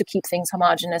goal is to keep things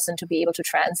homogeneous and to be able to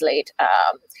translate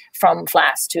from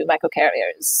flasks to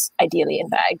microcarriers, ideally in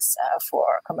bags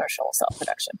for commercial cell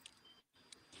production.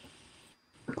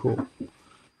 Cool.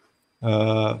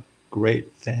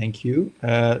 Great, thank you.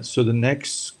 So the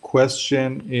next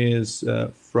question is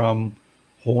from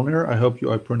Honer. I hope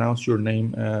I pronounced your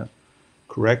name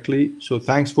correctly. So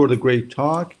thanks for the great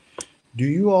talk. Do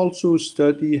you also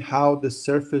study how the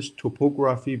surface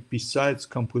topography besides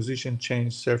composition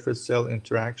change surface cell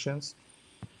interactions?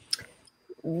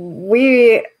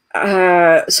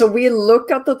 So we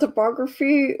look at the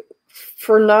topography.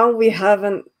 For now, we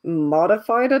haven't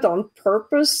modified it on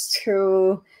purpose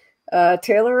to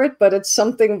tailor it, but it's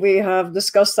something we have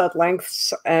discussed at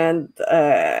length and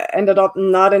ended up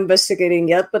not investigating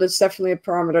yet, but it's definitely a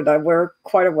parameter that we're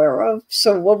quite aware of.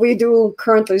 So what we do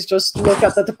currently is just look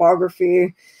at the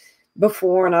topography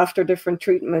before and after different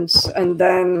treatments, and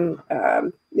then,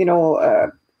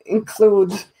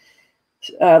 include,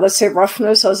 let's say,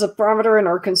 roughness as a parameter in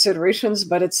our considerations,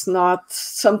 but it's not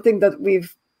something that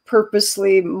we've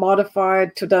purposely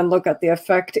modified to then look at the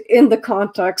effect in the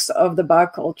context of the bag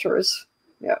cultures.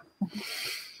 Yeah.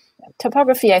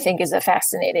 Topography, I think, is a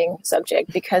fascinating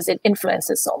subject because it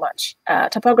influences so much.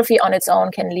 Topography on its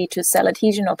own can lead to cell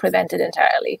adhesion or prevent it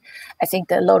entirely. I think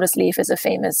the lotus leaf is a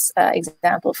famous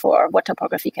example for what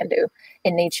topography can do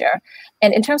in nature.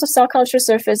 And in terms of cell culture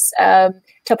surface,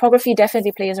 topography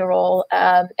definitely plays a role.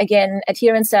 Again,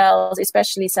 adherent cells,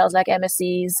 especially cells like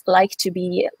MSCs, like to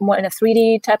be more in a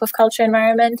 3D type of culture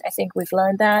environment. I think we've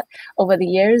learned that over the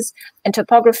years. And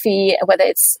topography, whether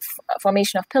it's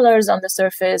formation of pillars on the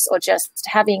surface or just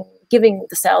giving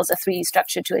the cells a 3D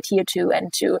structure to adhere to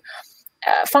and to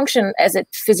function as it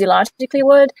physiologically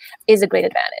would, is a great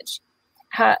advantage.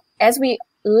 As we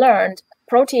learned,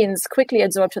 proteins quickly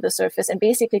absorb to the surface and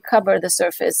basically cover the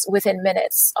surface within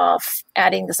minutes of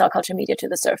adding the cell culture media to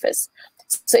the surface.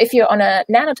 So if you're on a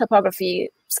nanotopography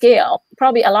scale,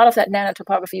 probably a lot of that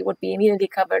nanotopography would be immediately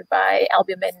covered by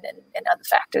albumin and other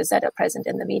factors that are present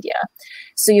in the media.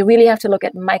 So you really have to look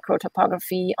at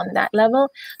microtopography on that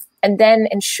level and then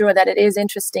ensure that it is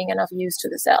interesting enough use to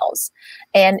the cells.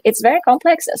 And it's very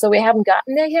complex, so we haven't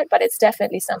gotten there yet, but it's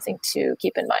definitely something to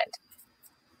keep in mind.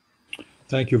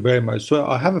 Thank you very much. So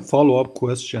I have a follow-up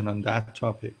question on that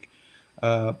topic.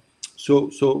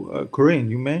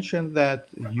 Corinne, you mentioned that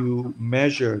you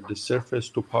measure the surface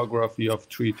topography of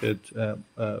treated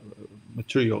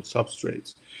material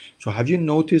substrates. So have you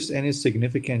noticed any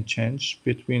significant change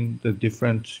between the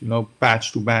different,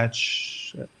 batch to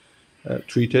batch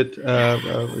treated,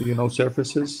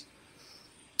 surfaces?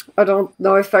 I don't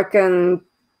know if I can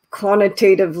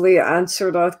quantitatively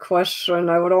answer that question.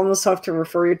 I would almost have to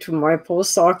refer you to my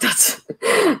postdoc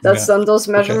that's done those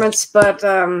measurements. Okay. But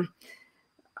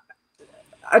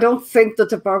I don't think the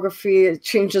topography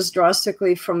changes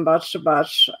drastically from batch to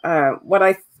batch. What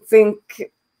I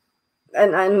think,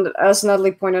 and as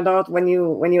Natalie pointed out, when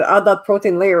you add that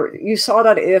protein layer, you saw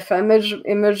that AFM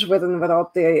image with and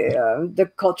without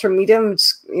the culture medium.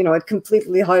 It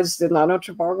completely hides the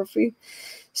nanotopography.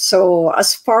 So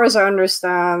as far as I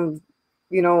understand,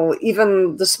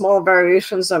 even the small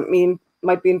variations that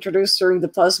might be introduced during the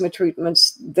plasma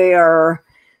treatments, they are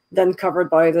then covered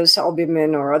by this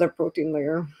albumin or other protein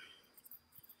layer.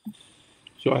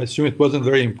 So I assume it wasn't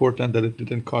very important that it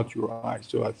didn't catch your eye.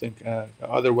 So I think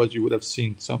otherwise you would have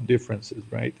seen some differences,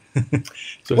 right?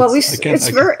 So well, it's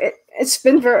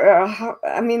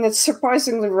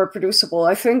surprisingly reproducible.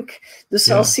 I think the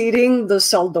cell seeding, the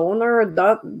cell donor,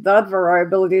 that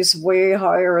variability is way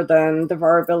higher than the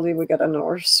variability we get on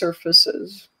our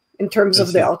surfaces in terms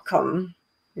of the outcome.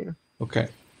 Yeah. Okay.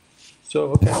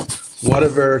 So,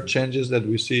 whatever changes that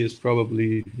we see is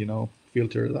probably,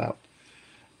 filtered out.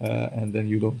 And then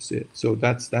you don't see it. So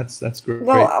that's great.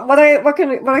 Well, what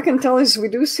I can tell is we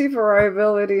do see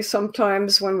variability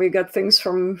sometimes when we get things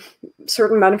from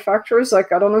certain manufacturers.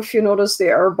 Like, I don't know if you notice the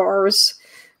error bars,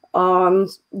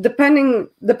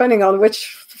 depending on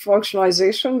which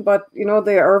functionalization, but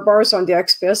the error bars on the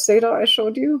XPS data I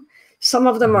showed you Some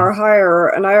of them are higher,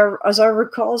 and as I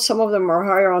recall, some of them are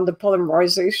higher on the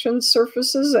polymerization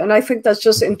surfaces, and I think that's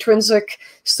just intrinsic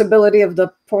stability of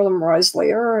the polymerized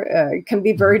layer. It can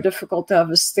be very difficult to have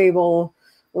a stable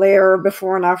layer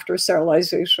before and after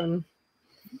sterilization.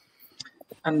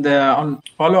 And on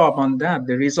follow-up on that,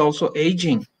 there is also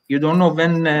aging. You don't know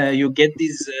when you get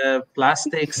these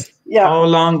plastics, how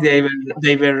long they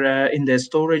were in the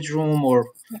storage room, or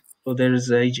so there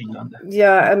is aging on that.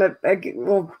 Yeah, and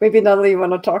well, maybe Natalie, you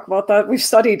want to talk about that? We've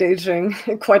studied aging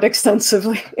quite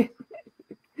extensively.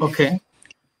 Okay.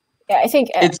 Yeah, I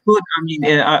think it's good. I mean,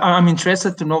 I'm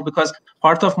interested to know, because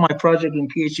part of my project in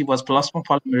PhD was plasma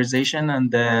polymerization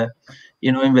and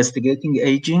investigating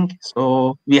aging.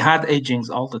 So we had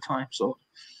agings all the time. So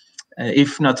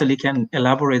if Natalie can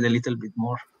elaborate a little bit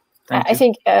more. Thank you. I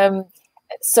think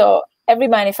so. Every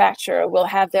manufacturer will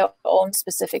have their own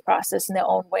specific process and their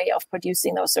own way of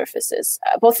producing those surfaces,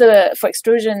 both for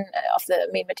extrusion of the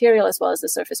main material as well as the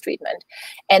surface treatment.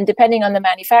 And depending on the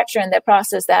manufacturer and their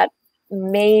process, that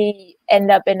may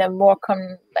end up in a more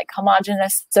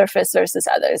homogeneous surface versus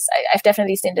others. I've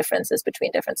definitely seen differences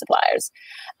between different suppliers.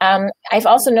 I've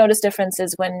also noticed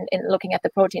differences when in looking at the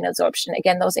protein absorption.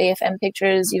 Again, those AFM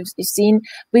pictures you've seen,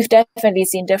 we've definitely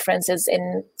seen differences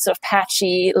in sort of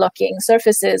patchy looking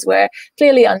surfaces where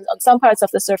clearly on some parts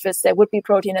of the surface there would be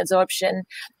protein absorption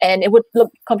and it would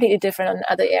look completely different on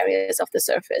other areas of the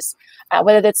surface.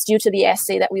 Whether that's due to the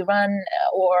assay that we run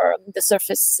or the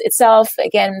surface itself,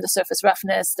 again, the surface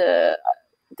roughness, the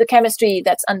chemistry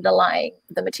that's underlying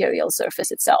the material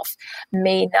surface itself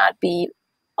may not be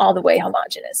all the way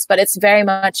homogeneous, but it's very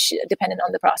much dependent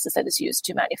on the process that is used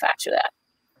to manufacture that.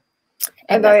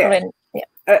 And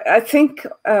I think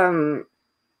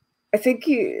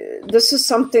this is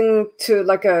something to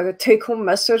like a take-home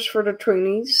message for the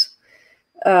trainees.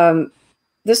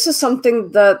 This is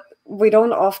something that we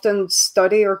don't often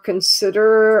study or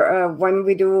consider when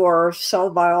we do our cell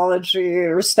biology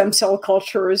or stem cell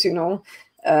cultures,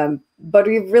 but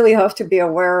we really have to be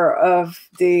aware of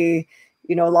the,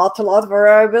 lot-to-lot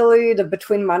variability, the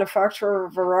between manufacturer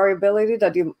variability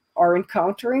that you are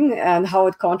encountering and how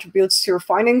it contributes to your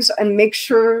findings, and make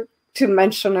sure to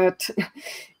mention it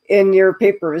in your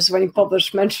papers. When you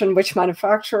publish, mention which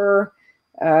manufacturer,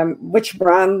 which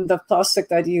brand of plastic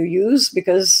that you use,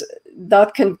 because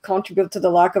that can contribute to the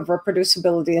lack of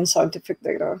reproducibility in scientific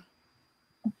data.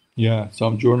 Yeah,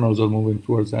 some journals are moving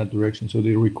towards that direction. So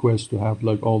they request to have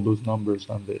like all those numbers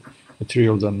on the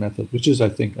materials and methods, which is, I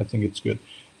think it's good.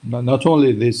 Not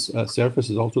only this surface,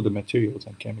 is also the materials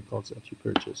and chemicals that you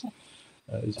purchase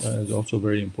is also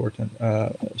very important.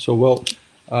 So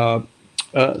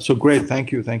great,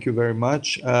 thank you very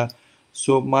much.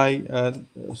 So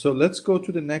let's go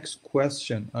to the next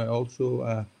question. I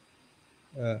also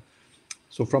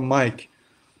so from Mike.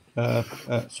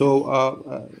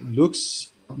 Looks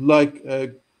like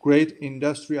a great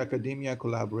industry academia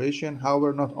collaboration.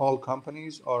 However, not all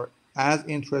companies are as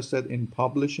interested in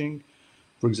publishing.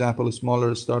 For example,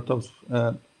 smaller startups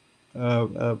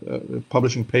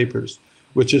publishing papers,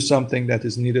 which is something that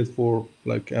is needed for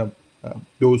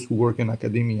those who work in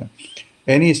academia.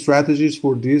 Any strategies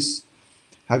for this?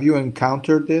 Have you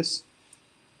encountered this?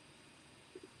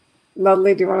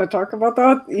 Natalie, do you want to talk about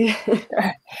that?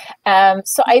 Sure.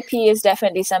 So IP is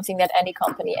definitely something that any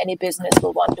company, any business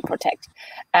will want to protect.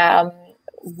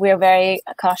 We're very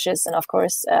cautious and, of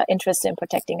course, interested in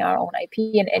protecting our own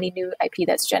IP and any new IP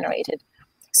that's generated.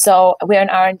 So we're in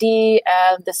R&D.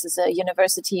 This is a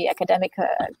university academic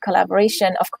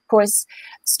collaboration. Of course,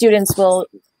 students will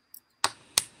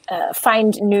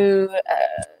find new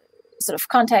sort of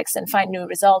context and find new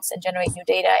results and generate new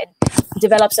data and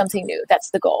develop something new.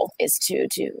 That's the goal, is to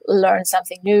learn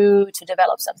something new, to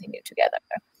develop something new together.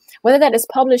 Whether that is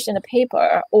published in a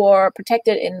paper or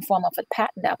protected in form of a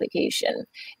patent application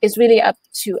is really up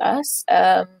to us.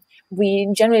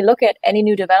 We generally look at any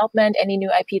new development, any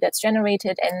new IP that's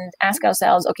generated, and ask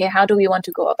ourselves, okay, how do we want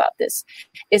to go about this?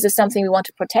 Is this something we want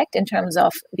to protect in terms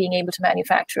of being able to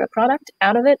manufacture a product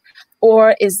out of it?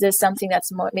 Or is this something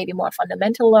that's maybe more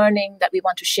fundamental learning that we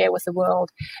want to share with the world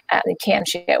and can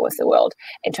share with the world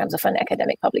in terms of an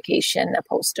academic publication, a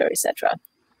poster, etc.?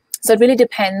 So it really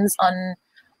depends on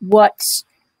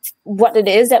what it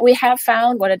is that we have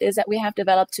found, what it is that we have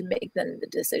developed to make the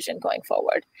decision going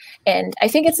forward. And I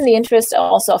think it's in the interest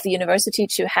also of the university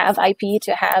to have IP,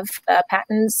 to have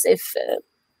patents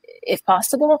if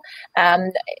possible.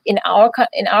 In our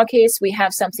case, we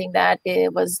have something that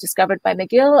was discovered by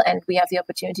McGill, and we have the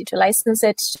opportunity to license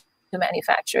it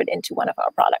manufacture it into one of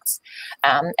our products.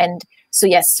 And so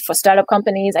yes, for startup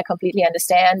companies, I completely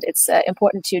understand it's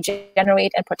important to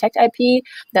generate and protect IP.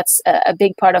 That's a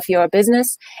big part of your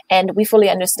business, and we fully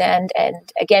understand. And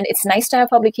again, it's nice to have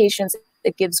publications.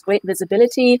 It gives great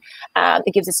visibility.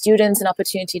 It gives the students an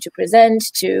opportunity to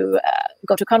present, to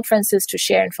go to conferences, to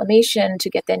share information, to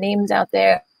get their names out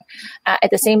there.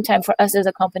 At the same time, for us as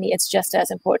a company, it's just as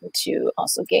important to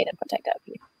also gain and protect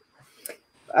IP.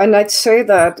 And I'd say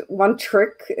that one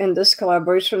trick in this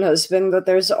collaboration has been that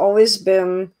there's always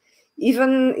been,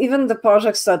 even the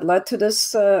projects that led to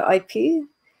this IP,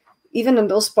 even in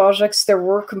those projects, there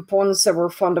were components that were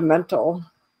fundamental.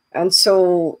 And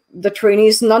so the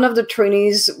trainees, none of the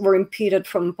trainees were impeded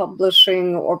from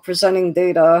publishing or presenting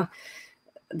data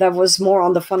that was more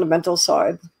on the fundamental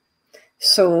side.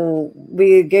 So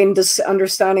we gained this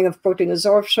understanding of protein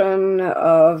absorption,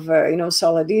 of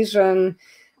cell adhesion,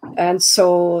 and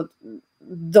so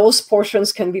those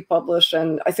portions can be published.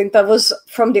 And I think that was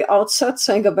from the outset,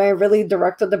 Saint-Gobain really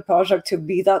directed the project to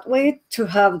be that way, to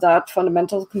have that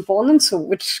fundamental component, so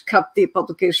which kept the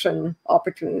publication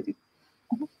opportunity.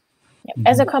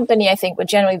 As a company, I think we're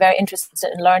generally very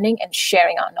interested in learning and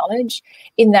sharing our knowledge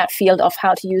in that field of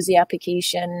how to use the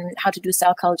application, how to do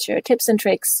cell culture, tips and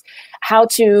tricks, how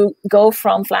to go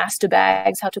from flasks to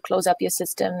bags, how to close up your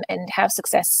system and have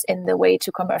success in the way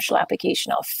to commercial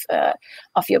application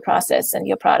of your process and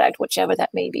your product, whichever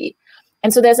that may be.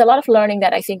 And so there's a lot of learning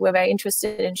that I think we're very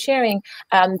interested in sharing,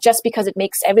 just because it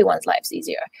makes everyone's lives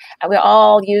easier. We're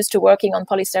all used to working on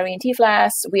polystyrene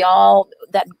T-flasks.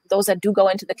 Those that do go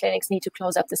into the clinics need to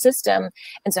close up the system.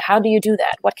 And so how do you do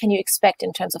that? What can you expect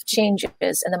in terms of changes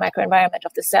in the microenvironment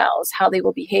of the cells, how they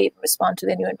will behave and respond to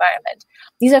the new environment?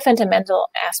 These are fundamental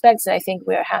aspects that I think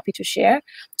we're happy to share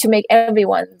to make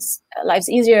everyone's lives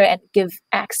easier and give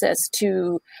access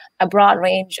to a broad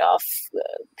range of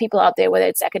people out there, whether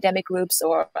it's academic groups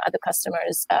or other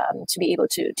customers, to be able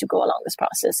to go along this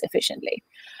process efficiently.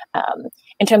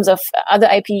 In terms of other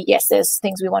IP, yes, there's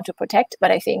things we want to protect,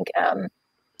 but I think,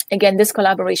 again, this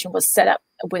collaboration was set up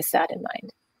with that in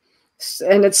mind.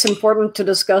 And it's important to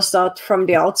discuss that from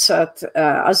the outset.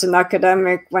 As an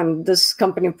academic, when this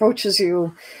company approaches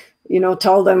you,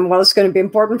 tell them, well, it's going to be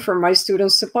important for my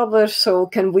students to publish, so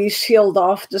can we shield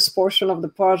off this portion of the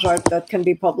project that can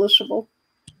be publishable?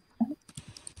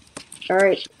 All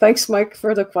right. Thanks, Mike,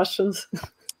 for the questions.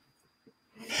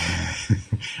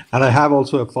 And I have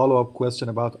also a follow-up question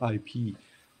about IP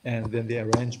and then the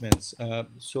arrangements.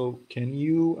 So can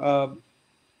you,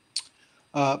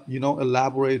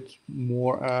 elaborate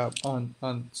more on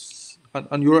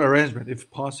your arrangement, if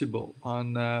possible,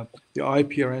 on the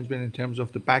IP arrangement in terms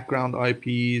of the background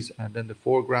IPs and then the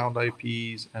foreground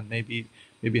IPs, and maybe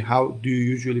how do you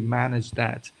usually manage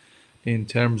that in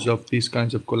terms of these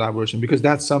kinds of collaboration? Because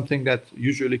that's something that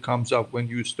usually comes up when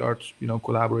you start,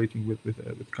 collaborating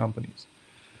with companies.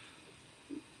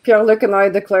 Pierre-Luc and I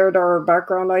declared our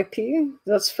background IP.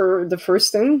 That's for the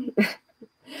first thing.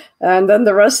 And then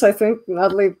the rest, I think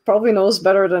Natalie probably knows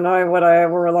better than I what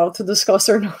we're allowed to discuss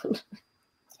or not.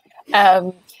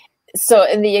 So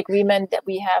in the agreement that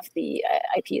we have, the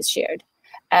IP is shared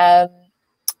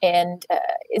and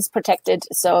is protected.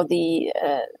 So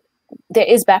there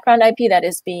is background IP that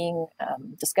is being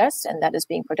discussed and that is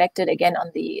being protected, again,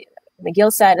 on the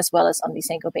McGill side as well as on the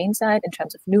Saint-Gobain side. In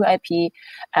terms of new IP,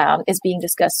 is being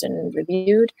discussed and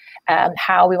reviewed,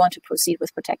 how we want to proceed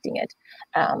with protecting it.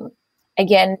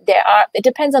 Again, it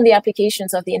depends on the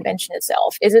applications of the invention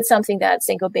itself. Is it something that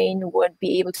Saint-Gobain would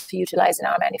be able to utilize in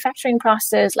our manufacturing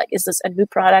process? Like, is this a new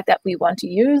product that we want to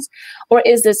use? Or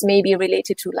is this maybe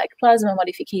related to like plasma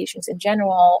modifications in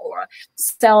general, or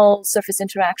cell surface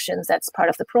interactions that's part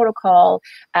of the protocol?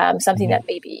 Something that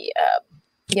maybe,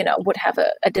 would have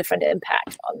a different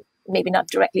impact on, maybe not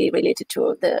directly related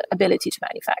to the ability to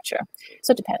manufacture.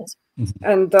 So it depends.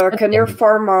 And Canier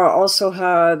Pharma also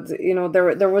had,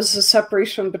 there was a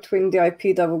separation between the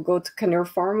IP that would go to Canier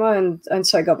Pharma and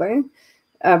Saint-Gobain,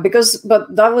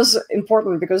 but that was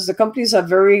important because the companies have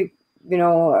very,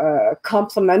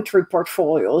 complementary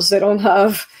portfolios. They don't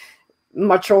have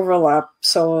much overlap.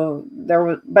 So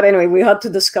but anyway, we had to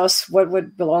discuss what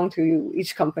would belong to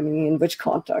each company in which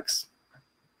context.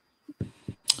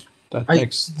 That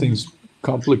makes things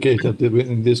complicated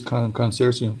in this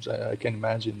consortiums. I can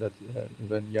imagine that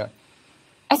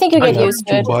I think you get used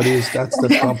to it. Two bodies, that's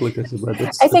complicated. But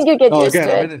I think you get used to it.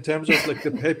 I mean, in terms of like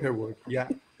the paperwork,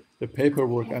 the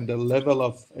paperwork and the level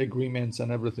of agreements and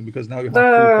everything, because now you have two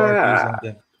parties. And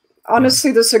then,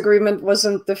 honestly, this agreement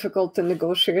wasn't difficult to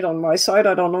negotiate on my side.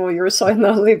 I don't know your side,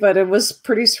 Natalie, but it was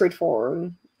pretty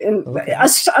straightforward.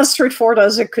 as straightforward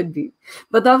as it could be.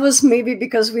 But that was maybe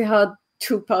because we had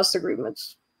 2 past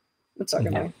agreements.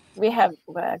 We have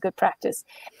good practice.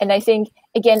 And I think,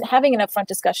 again, having an upfront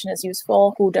discussion is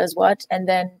useful, who does what. And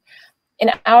then in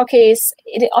our case,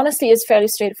 it honestly is fairly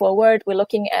straightforward. We're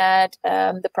looking at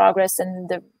the progress and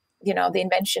the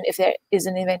invention, if there is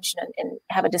an invention, and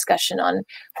have a discussion on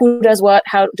who does what,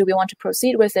 how do we want to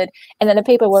proceed with it. And then the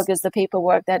paperwork is the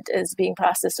paperwork that is being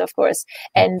processed, of course.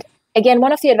 And again,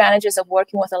 one of the advantages of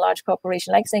working with a large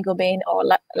corporation like Saint-Gobain or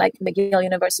like McGill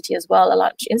University as well, a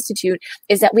large institute,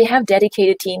 is that we have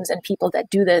dedicated teams and people that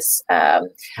do this on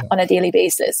a daily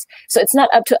basis. So it's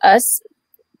not up to us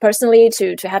personally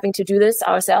to having to do this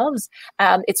ourselves.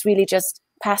 It's really just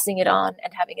passing it on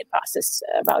and having it processed,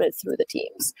 routed through the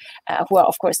teams, who are,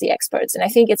 of course, the experts. And I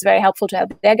think it's very helpful to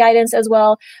have their guidance as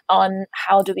well on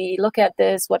how do we look at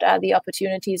this, what are the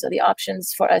opportunities or the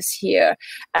options for us here,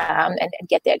 and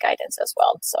get their guidance as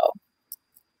well. So,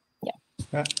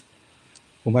 yeah.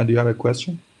 Uma, do you have a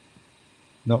question?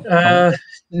 No?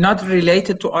 Not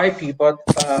related to IP, but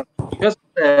just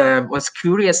was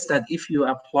curious that if you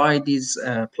apply this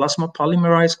plasma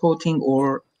polymerized coating,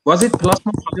 or was it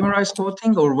plasma polymerized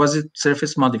coating, or was it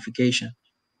surface modification?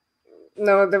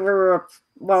 No, there were,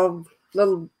 well, a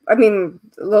little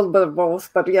bit of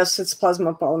both, but yes, it's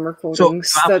plasma polymer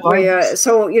coatings.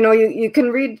 So you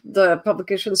can read the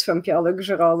publications from Pierre-Luc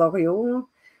Girard-Loriot,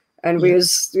 and we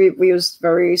used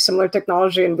very similar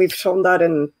technology, and we've shown that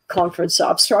in conference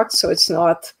abstracts. So it's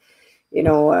not,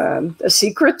 a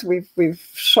secret. We've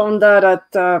shown that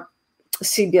at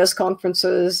CBS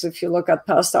conferences. If you look at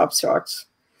past abstracts.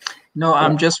 No,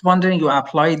 I'm just wondering, you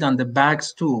applied on the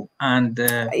bags too, and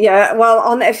well,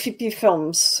 on FEP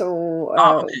films. So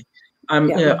okay.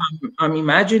 I'm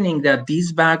imagining that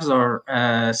these bags are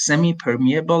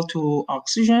semi-permeable to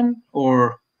oxygen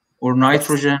or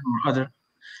nitrogen or other.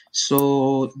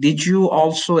 So did you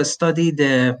also study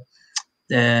the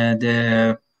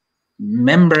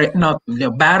membrane, not the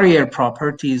barrier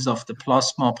properties of the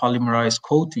plasma polymerized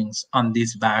coatings on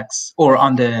these bags or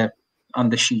on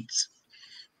the sheets?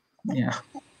 Yeah.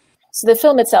 So the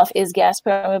film itself is gas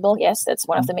permeable. Yes, that's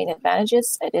one of the main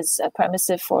advantages. It is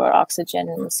permissive for oxygen,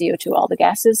 CO2, all the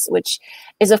gases, which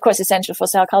is, of course, essential for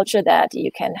cell culture, that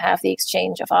you can have the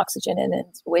exchange of oxygen and then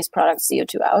waste product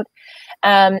CO2 out.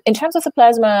 In terms of the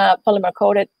plasma polymer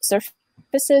coated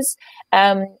surfaces,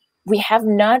 we have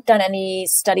not done any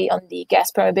study on the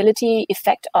gas permeability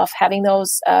effect of having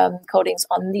those coatings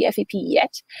on the FEP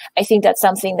yet. I think that's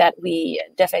something that we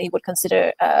definitely would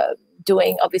consider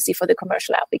doing, obviously, for the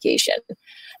commercial application.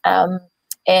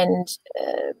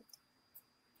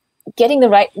 Getting the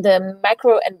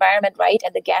microenvironment right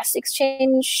and the gas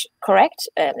exchange correct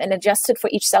and adjusted for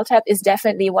each cell type is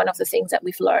definitely one of the things that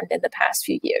we've learned in the past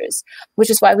few years, which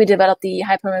is why we developed the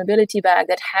high permeability bag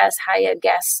that has higher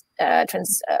gas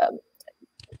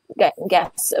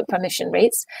permission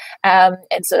rates.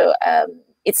 And so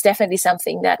it's definitely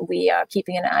something that we are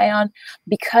keeping an eye on,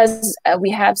 because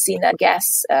we have seen that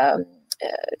gas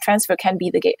transfer can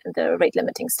be the rate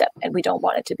limiting step, and we don't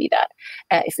want it to be that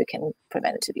if we can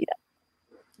prevent it to be that.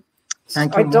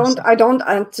 Thank you, I don't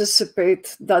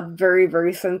anticipate that very,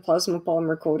 very thin plasma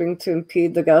polymer coating to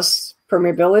impede the gas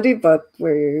permeability, but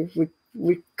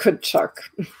we could check.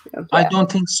 Yeah. I don't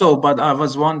think so, but I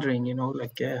was wondering,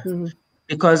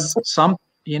 because some,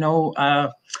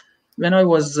 when I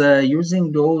was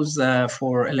using those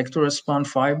for electroresponse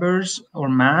fibers or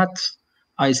mat,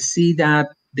 I see that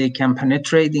they can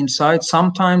penetrate inside.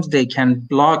 Sometimes they can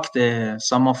block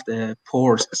some of the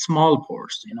pores, small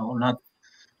pores, not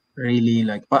really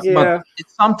but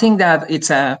it's something that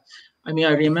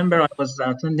I remember I was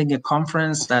attending a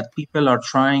conference that people are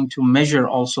trying to measure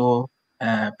also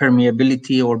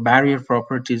permeability or barrier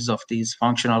properties of these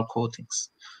functional coatings.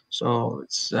 So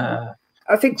it's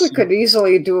I think we could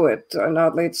easily do it,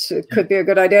 Natalie. It could be a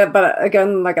good idea, but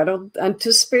again, I don't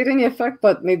anticipate any effect,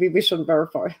 but maybe we should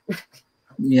verify.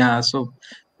 Yeah, so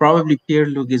probably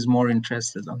Pierre-Luc is more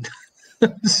interested on that.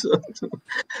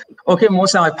 Okay,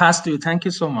 Mosa, I pass to you. Thank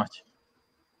you so much.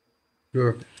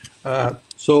 Sure.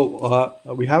 So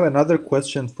we have another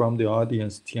question from the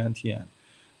audience, Tian.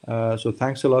 So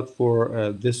thanks a lot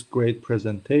for this great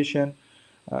presentation.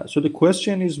 So the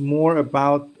question is more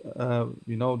about,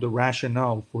 the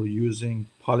rationale for using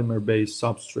polymer-based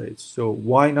substrates. So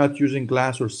why not using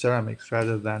glass or ceramics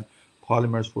rather than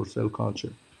polymers for cell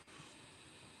culture?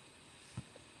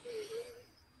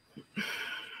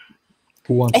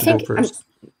 Who wants to go first?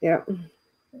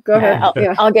 Go ahead.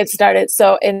 I'll get started.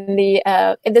 So in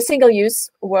the single-use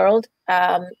world,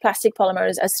 plastic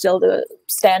polymers are still the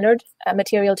standard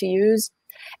material to use.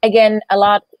 Again,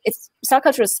 cell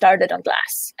culture started on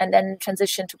glass and then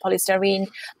transitioned to polystyrene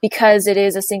because it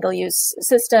is a single-use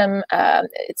system.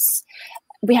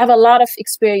 We have a lot of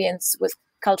experience with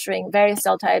culturing various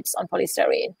cell types on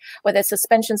polystyrene, whether it's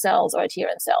suspension cells or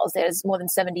adherent cells. There's more than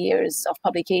 70 years of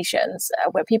publications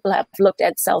where people have looked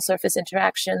at cell surface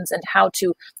interactions and how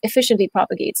to efficiently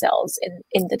propagate cells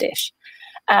in the dish.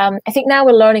 I think now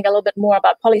we're learning a little bit more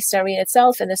about polystyrene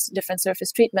itself and its different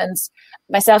surface treatments.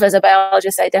 Myself as a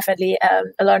biologist, I definitely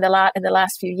learned a lot in the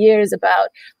last few years about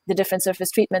the different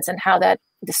surface treatments and how that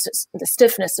the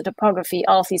stiffness, the topography,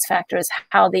 all of these factors,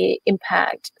 how they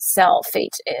impact cell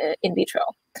fate in vitro.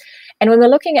 And when we're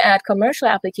looking at commercial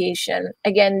application,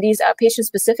 again, these are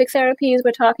patient-specific therapies.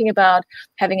 We're talking about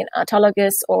having an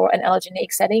autologous or an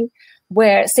allogeneic setting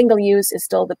where single use is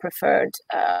still the preferred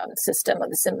system or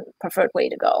the preferred way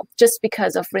to go, just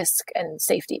because of risk and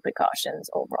safety precautions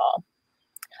overall.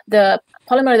 The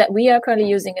polymer that we are currently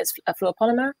using is a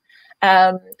fluoropolymer,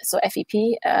 so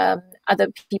FEP. Other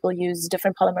people use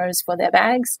different polymers for their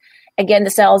bags. Again, the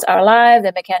cells are alive,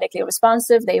 they're mechanically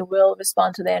responsive, they will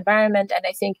respond to their environment. And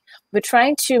I think we're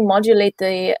trying to modulate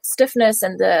the stiffness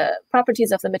and the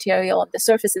properties of the material, the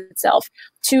surface itself,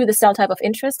 to the cell type of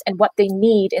interest and what they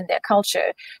need in their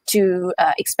culture to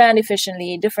expand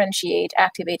efficiently, differentiate,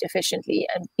 activate efficiently,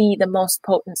 and be the most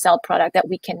potent cell product that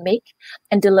we can make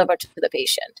and deliver to the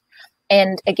patient.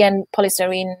 And again,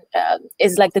 polystyrene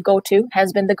is like the go-to,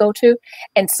 has been the go-to.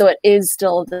 And so it is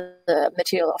still the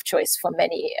material of choice for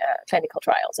many clinical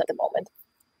trials at the moment.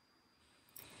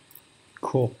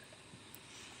 Cool.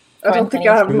 I don't think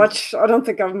I have much to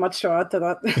add to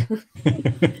that.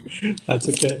 That's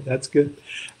okay. That's good.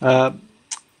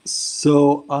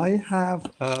 So I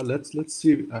have, let's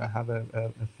see, I have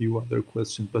a few other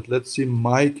questions, but let's see,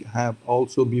 Mike have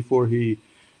also, before he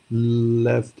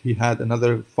left, he had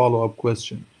another follow-up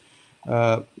question.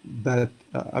 What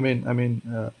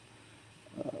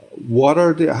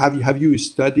are the, have you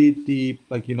studied the,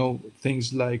 like,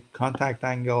 things like contact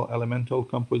angle, elemental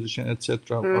composition,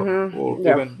 etc., or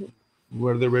yeah, even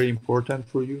were they very important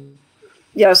for you?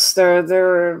 Yes,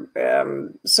 they're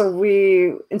so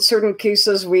we, in certain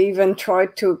cases, we even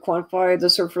tried to quantify the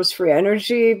surface free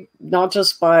energy, not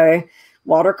just by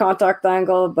water contact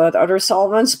angle, but other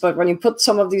solvents. But when you put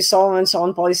some of these solvents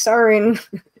on polystyrene,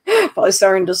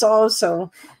 polystyrene dissolves.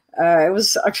 So it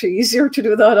was actually easier to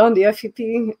do that on the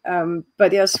FEP.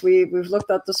 But yes, we've looked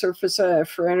at the surface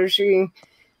for energy.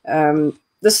 All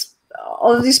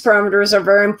of these parameters are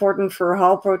very important for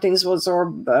how proteins will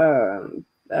absorb,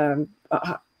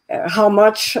 how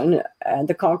much, and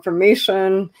the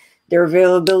conformation, their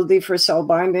availability for cell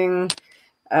binding.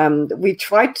 We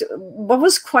tried to, what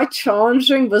was quite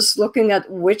challenging was looking at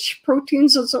which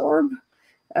proteins absorb.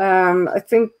 I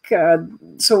think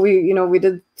so. We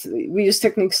used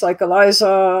techniques like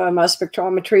ELISA, mass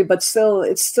spectrometry, but still,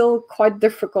 it's still quite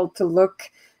difficult to look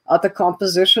at the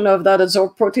composition of that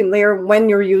adsorbed protein layer when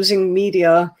you're using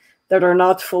media that are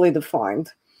not fully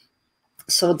defined.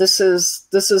 So this is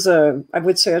I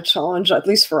would say a challenge, at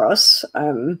least for us.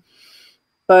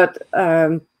 But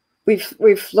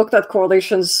we've looked at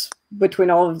correlations between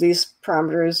all of these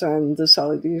parameters and the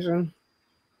cell adhesion.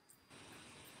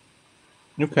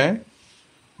 Okay,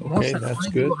 that's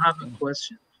good. I have a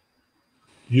question.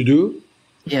 You do?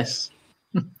 Yes.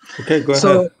 Okay, go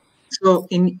ahead. So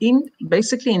in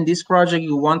basically in this project,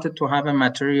 you wanted to have a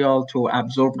material to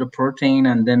absorb the protein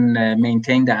and then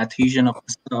maintain the adhesion of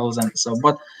the cells and so.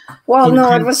 But well,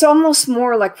 no, it was almost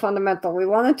more like fundamental. We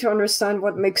wanted to understand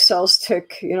what makes cells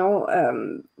tick,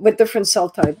 with different cell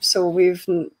types. So we've,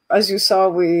 as you saw,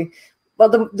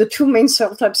 the two main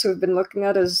cell types we've been looking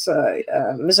at is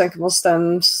mesenchymal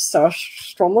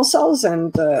stem/stromal cells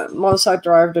and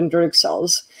monocyte-derived dendritic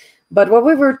cells. But what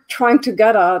we were trying to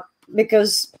get at,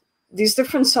 because these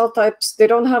different cell types, they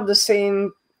don't have the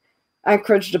same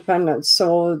anchorage dependence.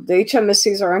 So the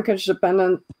HMSCs are anchorage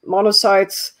dependent.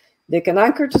 Monocytes, they can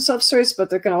anchor to substrates, but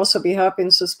they can also be happy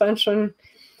in suspension.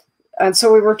 And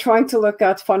so we were trying to look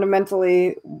at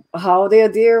fundamentally how they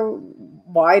adhere,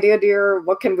 why they adhere,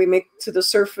 what can we make to the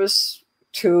surface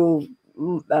to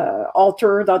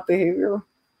alter that behavior.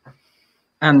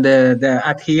 And the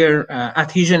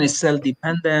adhesion is cell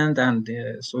dependent, and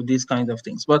so these kind of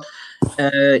things. But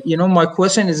my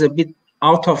question is a bit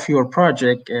out of your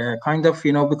project,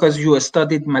 because you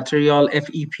studied material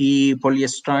FEP,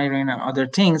 polystyrene, and other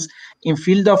things. In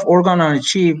field of organ on a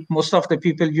chip, most of the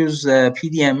people use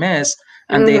PDMS,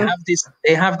 and they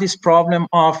have this problem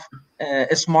of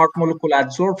smart molecule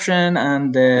adsorption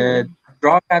and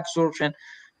drug adsorption.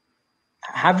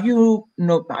 Have you,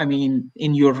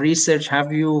 in your research,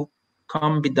 have you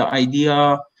come with the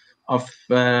idea of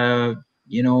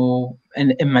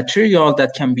a material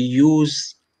that can be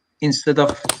used instead of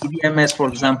PDMS, for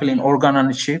example, in organ on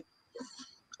a chip?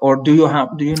 Or do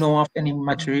you know of any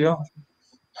material?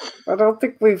 I don't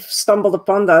think we've stumbled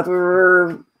upon that. We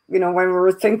were, when we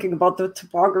were thinking about the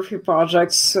topography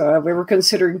projects, we were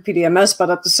considering PDMS, but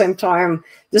at the same time,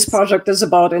 this project is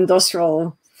about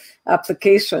industrial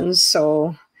applications.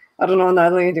 So I don't know,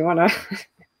 Natalie, do you want to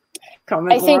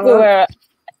comment? I think we were,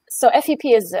 so FEP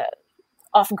is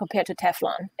often compared to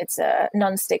Teflon. It's a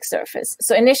non-stick surface.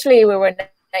 So initially we were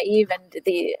naive, and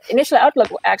the initial outlook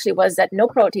actually was that no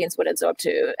proteins would absorb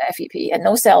to FEP and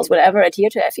no cells would ever adhere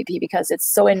to FEP because it's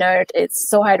so inert, it's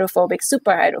so hydrophobic,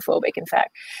 super hydrophobic, in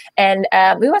fact. And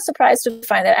we were surprised to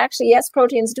find that actually, yes,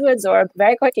 proteins do absorb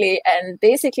very quickly and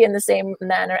basically in the same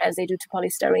manner as they do to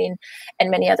polystyrene and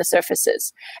many other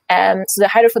surfaces. So the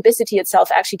hydrophobicity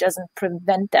itself actually doesn't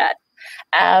prevent that.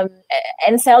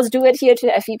 And cells do adhere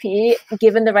to FEP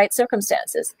given the right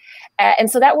circumstances. And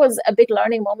so that was a big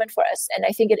learning moment for us. And I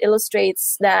think it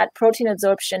illustrates that protein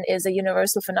absorption is a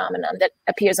universal phenomenon that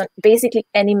appears on basically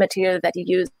any material that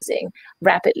you're using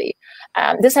rapidly.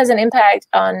 This has an impact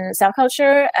on cell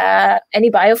culture,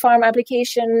 any biopharm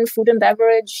application, food and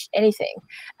beverage, anything.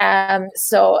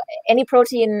 So any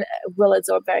protein will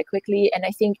absorb very quickly. And I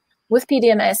think with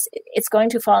PDMS, it's going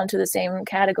to fall into the same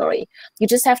category. You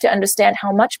just have to understand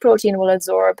how much protein will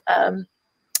absorb.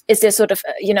 Is there sort of,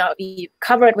 you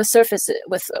cover it with the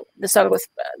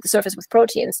surface with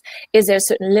proteins? Is there a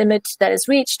certain limit that is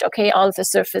reached? Okay, all of the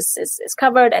surface is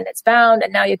covered and it's bound,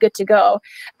 and now you're good to go.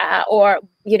 Or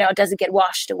does it get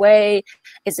washed away?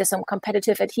 Is there some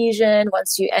competitive adhesion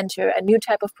once you enter a new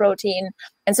type of protein?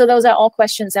 And so those are all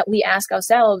questions that we ask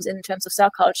ourselves in terms of cell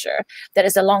culture. That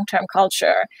is a long-term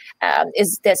culture.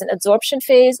 There's an absorption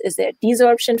phase? Is there a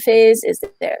desorption phase? Is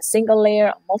there a single layer,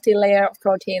 a multi-layer of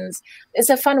proteins?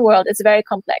 It's a fun world. It's very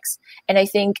complex. And I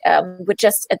think we're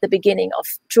just at the beginning of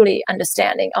truly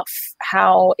understanding of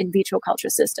how in vitro culture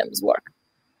systems work.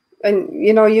 And,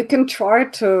 you can try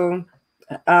to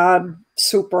add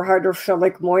super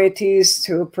hydrophilic moieties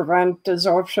to prevent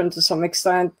absorption to some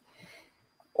extent.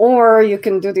 Or you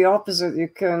can do the opposite. You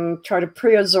can try to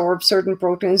pre-absorb certain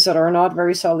proteins that are not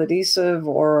very cell adhesive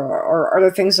or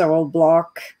other things that will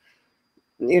block,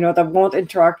 that won't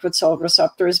interact with cell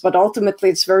receptors. But ultimately,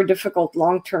 it's very difficult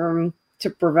long-term to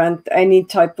prevent any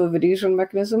type of adhesion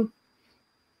mechanism.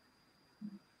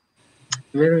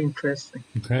 Very interesting.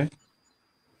 Okay.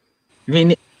 We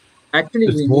need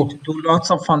to do lots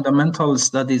of fundamental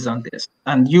studies on this.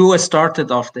 And you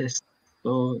started off this.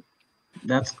 So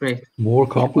that's great. More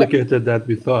complicated than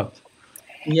we thought.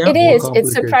 Yeah, it is.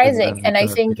 It's surprising. And I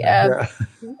think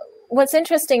what's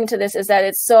interesting to this is that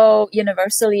it's so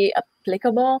universally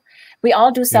applicable. We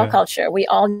all do cell culture. We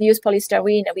all use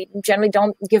polystyrene, and we generally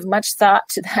don't give much thought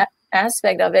to that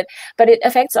aspect of it, but it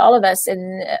affects all of us,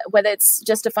 in whether it's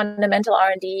just a fundamental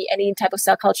R&D, any type of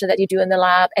cell culture that you do in the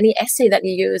lab, any assay that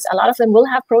you use. A lot of them will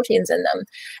have proteins in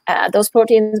them. Those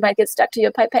proteins might get stuck to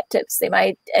your pipette tips. They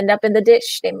might end up in the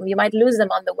dish. You might lose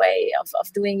them on the way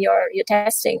of doing your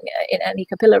testing in any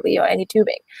capillary or any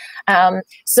tubing.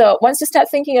 So once you start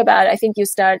thinking about it, I think you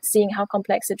start seeing how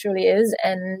complex it truly is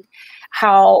and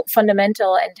how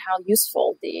fundamental and how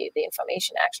useful the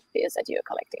information actually is that you're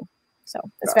collecting. So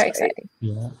it's very exciting.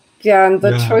 Yeah, and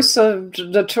the choice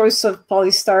of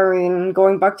polystyrene,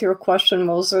 going back to your question,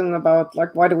 Mosen, about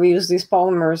why do we use these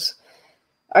polymers?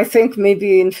 I think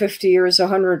maybe in 50 years,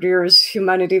 100 years,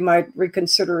 humanity might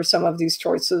reconsider some of these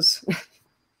choices.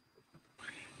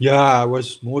 Yeah, I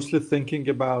was mostly thinking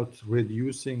about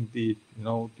reducing the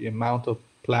amount of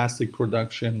plastic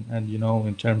production and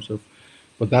in terms of,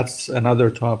 but that's another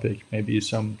topic. Maybe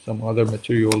some other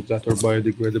materials that are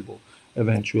biodegradable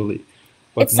eventually.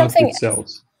 But it's something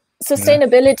cells.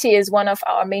 Sustainability is one of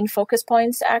our main focus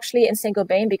points actually in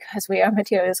Saint-Gobain, because we are a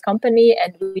materials company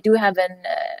and we do have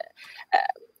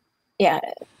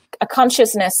a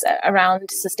consciousness around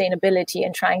sustainability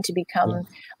and trying to become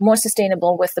more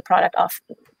sustainable with the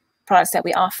products that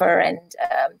we offer, and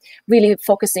really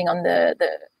focusing on the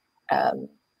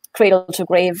cradle to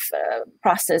grave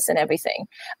process and everything.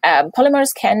 Polymers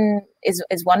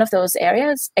is one of those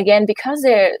areas, again, because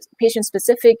they're patient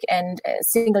specific, and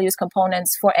single-use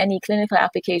components for any clinical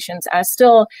applications are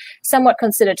still somewhat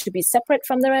considered to be separate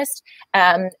from the rest.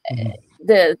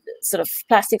 The sort of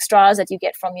plastic straws that you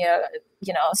get from your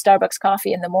Starbucks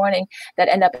coffee in the morning that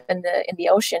end up in the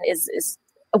ocean is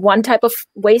one type of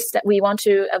waste that we want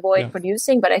to avoid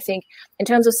producing. But I think in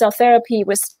terms of cell therapy,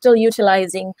 we're still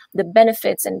utilizing the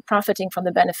benefits and profiting from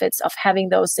the benefits of having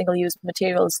those single-use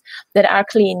materials that are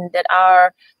clean, that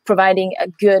are providing a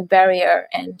good barrier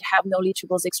and have no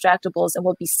leachables, extractables, and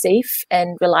will be safe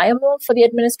and reliable for the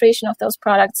administration of those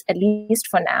products, at least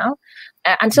for now,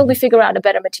 until we figure out a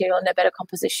better material and a better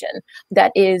composition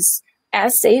that is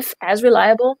as safe, as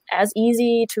reliable, as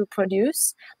easy to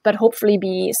produce, but hopefully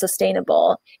be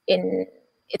sustainable in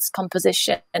its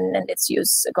composition and its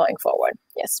use going forward.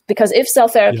 Yes, because if cell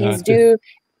therapies do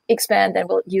expand, then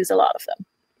we'll use a lot of them.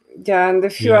 Yeah, and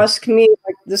if you ask me,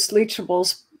 like, this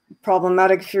leachable's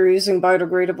problematic if you're using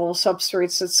biodegradable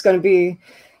substrates. It's going to be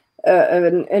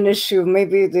an issue.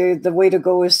 Maybe the way to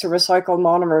go is to recycle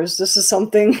monomers. This is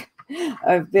something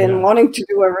I've been wanting to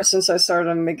do ever since I started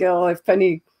on McGill. If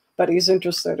anybody's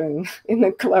interested in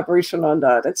a collaboration on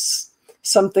that, it's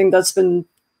something that's been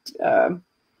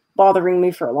bothering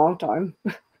me for a long time.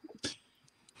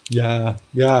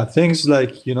 Yeah, things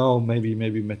like,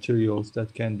 maybe materials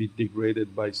that can be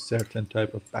degraded by certain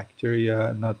type of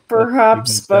bacteria, not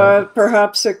perhaps, but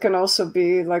perhaps it can also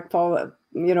be like monomer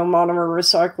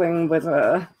recycling with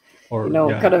a kind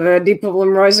of a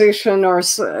depolymerization or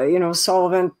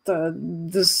solvent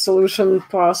dissolution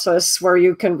process where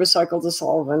you can recycle the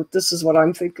solvent. This is what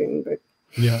I'm thinking. But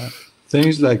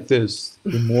things like this,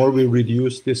 the more we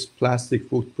reduce this plastic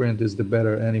footprint is the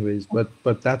better anyways.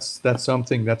 But that's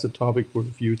something, that's a topic for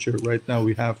the future. Right now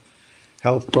we have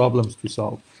health problems to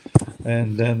solve.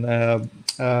 And then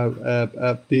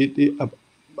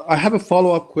I have a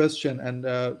follow-up question, and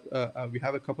we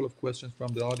have a couple of questions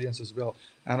from the audience as well.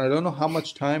 And I don't know how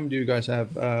much time do you guys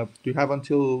have? Do you have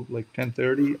until like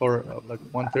 10:30 or like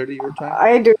 1:30 your time?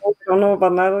 I don't know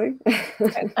about Natalie.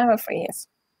 I'm afraid, yes.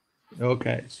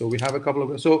 Okay, so we have a couple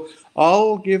of, so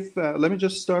I'll give, let me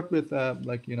just start with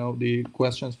the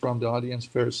questions from the audience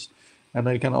first, and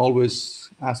I can always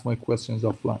ask my questions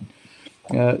offline.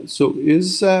 So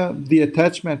is the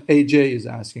attachment, AJ is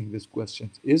asking this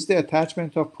question, is the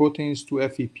attachment of proteins to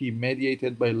FEP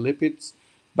mediated by lipids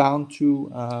bound to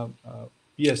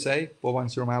BSA, bovine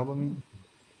serum albumin?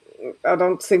 I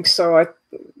don't think so.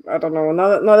 I don't know,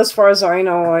 not as far as I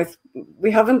know. We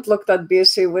haven't looked at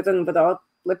BSA with and without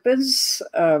lipids,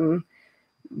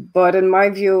 but in my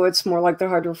view, it's more like the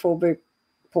hydrophobic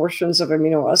portions of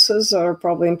amino acids are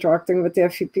probably interacting with the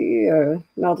FEP.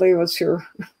 Natalie, what's your...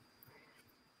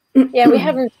 Yeah, we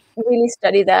haven't really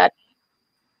studied that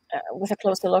with a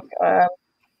closer look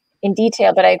in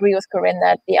detail, but I agree with Corinne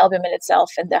that the albumin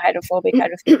itself and the hydrophobic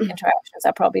interactions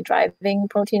are probably driving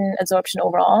protein absorption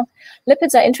overall.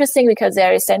 Lipids are interesting because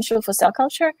they're essential for cell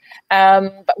culture,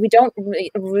 but we don't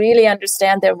really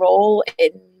understand their role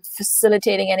in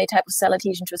facilitating any type of cell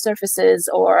adhesion to surfaces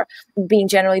or being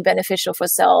generally beneficial for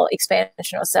cell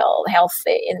expansion or cell health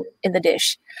in the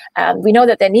dish. We know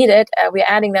that they're needed. We're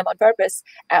adding them on purpose,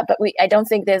 but I don't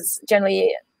think there's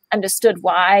generally understood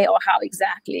why or how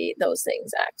exactly those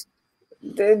things act.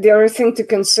 The other thing to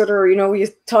consider, you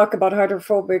talk about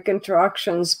hydrophobic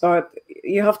interactions, but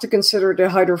you have to consider the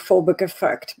hydrophobic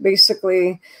effect.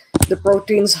 Basically, the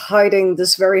protein's hiding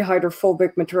this very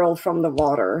hydrophobic material from the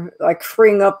water, like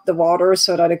freeing up the water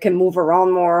so that it can move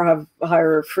around more, have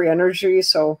higher free energy.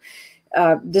 So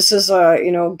this is a,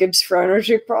 Gibbs free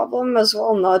energy problem as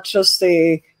well, not just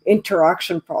a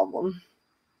interaction problem.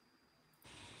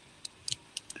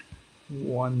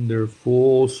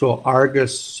 Wonderful. So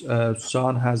Argus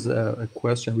Son has a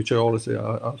question, which I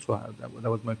also had. That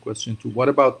was my question too. What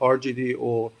about RGD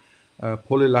or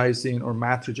polylysine or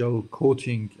matrigel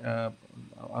coating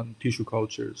on tissue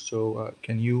cultures? So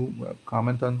can you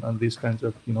comment on these kinds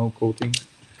of coating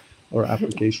or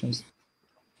applications?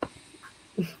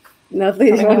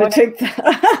 Natalie, you want to take that?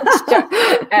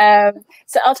 Sure.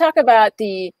 So I'll talk about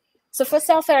So for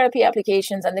cell therapy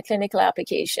applications and the clinical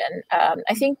application,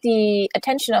 I think the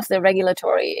attention of the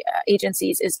regulatory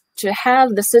agencies is to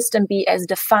have the system be as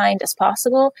defined as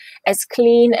possible, as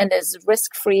clean and as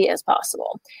risk-free as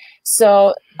possible.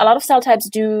 So a lot of cell types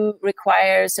do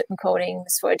require certain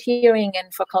coatings for adhering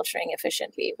and for culturing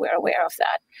efficiently. We're aware of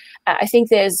that. I think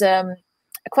there's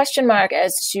a question mark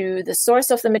as to the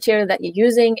source of the material that you're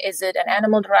using. Is it an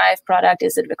animal-derived product?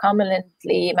 Is it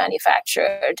recombinantly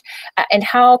manufactured? And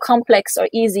how complex or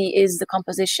easy is the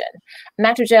composition?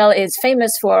 Matrigel is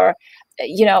famous for,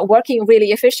 working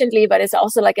really efficiently, but it's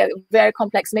also like a very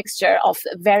complex mixture of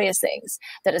various things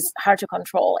that is hard to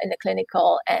control in the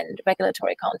clinical and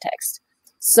regulatory context.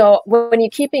 So when you're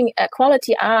keeping a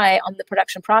quality eye on the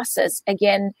production process,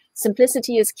 again,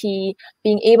 simplicity is key.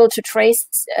 Being able to trace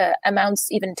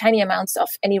amounts, even tiny amounts of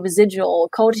any residual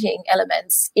coating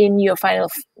elements in your final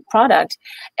product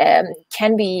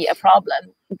can be a problem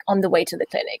on the way to the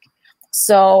clinic.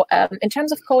 So in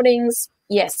terms of coatings,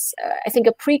 yes, I think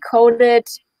a pre-coated,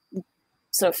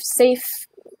 sort of safe,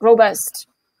 robust,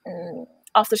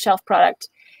 off-the-shelf product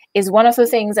is one of the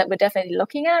things that we're definitely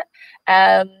looking at,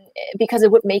 because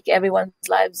it would make everyone's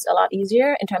lives a lot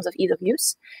easier in terms of ease of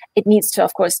use. It needs to,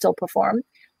 of course, still perform,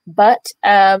 but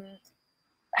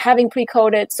having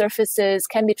pre-coated surfaces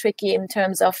can be tricky in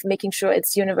terms of making sure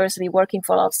it's universally working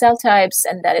for all of cell types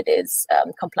and that it is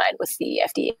compliant with the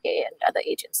FDA and other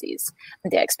agencies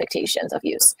and their expectations of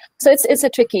use. So it's a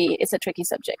tricky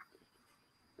subject.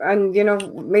 And, you know,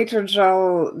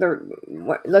 Matrigel,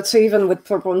 let's say even with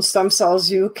pluripotent stem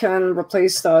cells, you can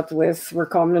replace that with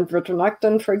recombinant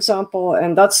retronectin, for example,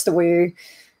 and that's the way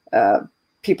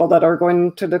people that are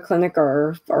going to the clinic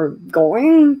are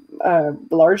going,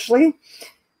 largely.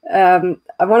 I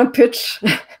want to pitch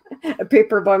a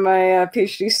paper by my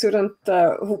PhD student,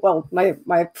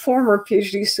 my former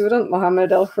PhD student,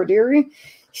 Mohammed El-Khodiri.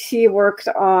 He worked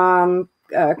on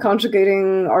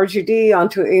conjugating RGD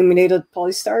onto aminated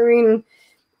polystyrene,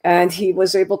 and he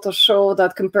was able to show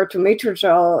that compared to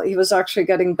Matrigel, he was actually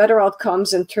getting better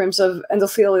outcomes in terms of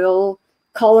endothelial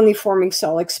colony-forming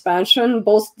cell expansion,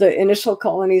 both the initial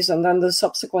colonies and then the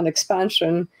subsequent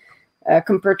expansion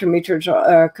compared to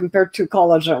Matrigel, compared to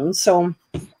collagen. So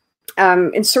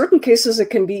in certain cases, it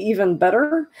can be even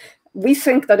better. We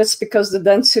think that it's because the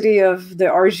density of the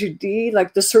RGD,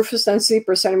 like the surface density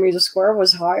per centimeter square,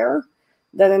 was higher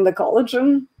than in the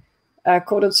collagen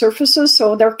coated surfaces.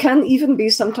 So there can even be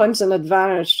sometimes an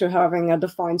advantage to having a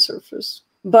defined surface,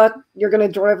 but you're going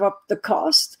to drive up the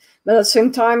cost. But at the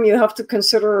same time, you have to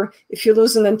consider if you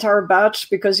lose an entire batch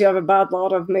because you have a bad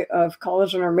lot of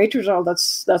collagen or Matrigel,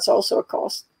 that's also a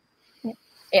cost.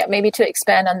 Yeah, maybe to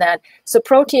expand on that. So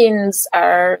proteins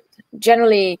are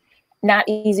generally not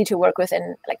easy to work with,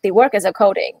 and like they work as a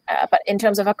coating, but in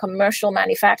terms of a commercial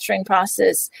manufacturing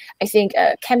process, I think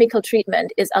chemical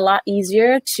treatment is a lot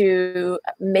easier to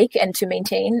make and to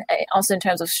maintain, also in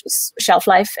terms of shelf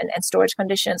life and storage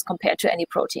conditions compared to any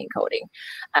protein coating.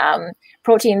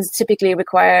 Proteins typically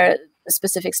require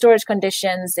specific storage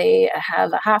conditions. They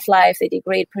have a half-life, they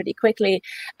degrade pretty quickly.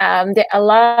 They're a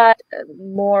lot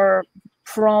more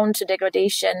prone to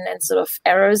degradation and sort of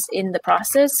errors in the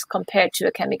process compared to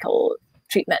a chemical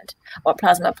treatment or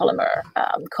plasma polymer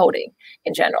coating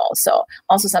in general. So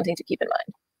also something to keep in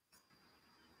mind.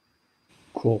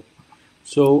 Cool.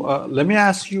 So let me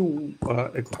ask you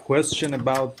a question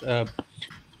about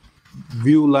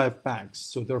View Life bags.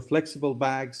 So they're flexible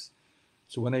bags.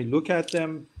 So when I look at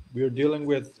them, we're dealing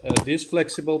with these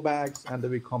flexible bags, and then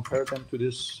we compare them to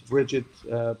this rigid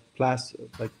plastic,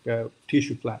 like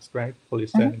tissue flask, right?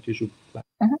 Polystyrene tissue flask.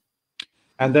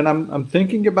 And then I'm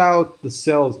thinking about the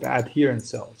cells, the adherent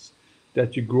cells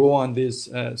that you grow on these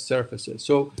surfaces.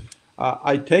 So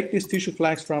I take this tissue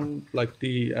flask from like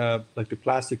the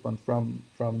plastic one from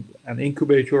an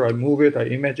incubator. I move it, I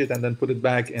image it, and then put it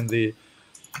back in the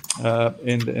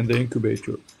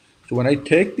incubator. So when I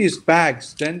take these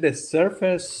bags, then the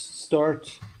surface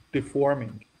starts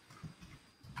deforming.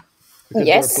 Because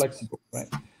yes. they're flexible, right?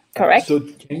 Correct. So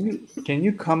can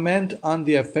you comment on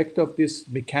the effect of these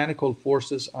mechanical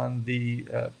forces on the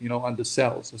on the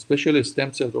cells, especially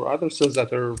stem cells or other cells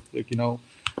that are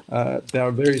they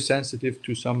are very sensitive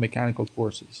to some mechanical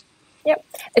forces? Yep,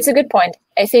 it's a good point.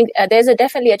 I think there's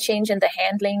definitely a change in the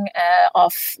handling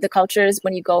of the cultures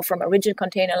when you go from a rigid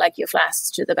container like your flasks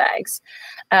to the bags.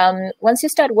 Once you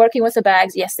start working with the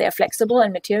bags, yes, they are flexible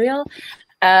in material,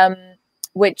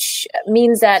 which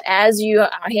means that as you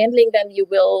are handling them, you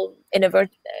will inadvert,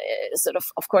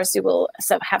 of course, you will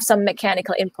have some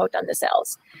mechanical input on the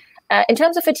cells. In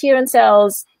terms of adherent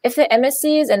cells, if they're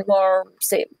MSCs and more,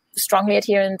 say, strongly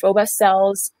adherent, robust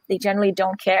cells, they generally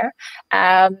don't care.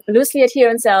 Loosely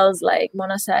adherent cells like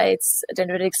monocytes,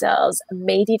 dendritic cells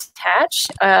may detach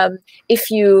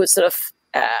if you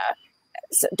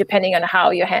depending on how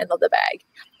you handle the bag.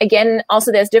 Again,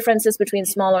 also there's differences between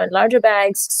smaller and larger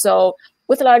bags. So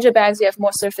with larger bags, you have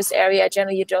more surface area.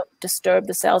 Generally, you don't disturb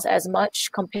the cells as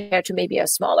much compared to maybe a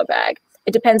smaller bag.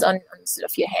 It depends on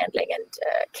your handling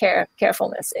and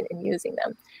carefulness in using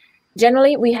them.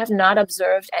 Generally, we have not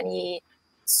observed any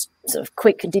sort of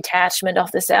quick detachment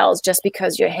of the cells just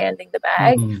because you're handling the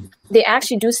bag. They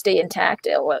actually do stay intact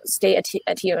or stay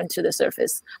adherent to the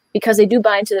surface because they do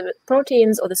bind to the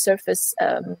proteins or the surface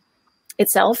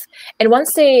itself. And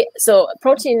so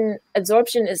protein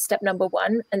absorption is step number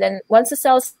one. And then once the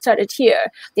cells start adhere,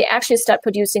 they actually start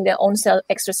producing their own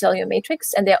extracellular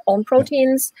matrix and their own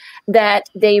proteins that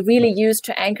they really use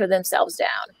to anchor themselves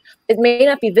down. It may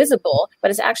not be visible,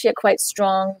 but it's actually a quite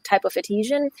strong type of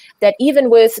adhesion that even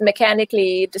with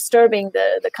mechanically disturbing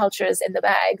the cultures in the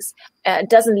bags,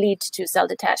 doesn't lead to cell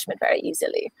detachment very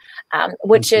easily,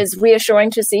 which is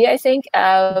reassuring to see, I think.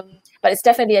 But it's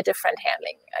definitely a different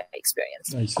handling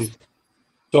experience. I see.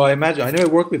 So I imagine, I never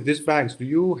work with these bags. Do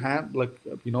you have like,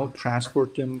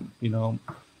 transport them,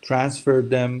 transfer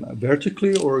them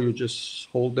vertically, or you just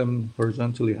hold them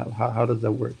horizontally? How does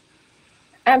that work?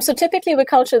 So typically we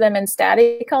culture them in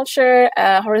static culture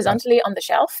horizontally on the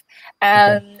shelf.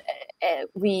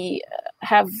 We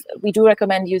do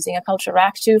recommend using a culture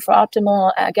rack too for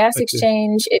optimal gas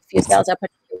exchange if your cells are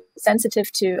particularly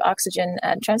sensitive to oxygen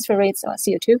transfer rates or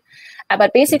CO2.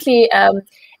 But basically,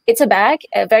 it's a bag,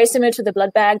 very similar to the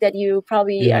blood bag that you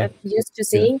probably are used to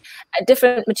seeing. A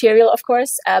different material, of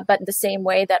course, but the same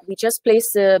way that we just place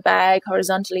the bag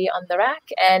horizontally on the rack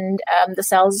and the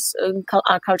cells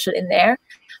are cultured in there.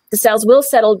 The cells will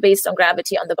settle based on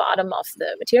gravity on the bottom of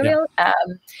the material,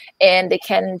 and they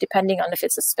can, depending on if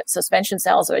it's a suspension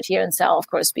cells or adherent cell, of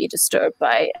course, be disturbed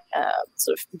by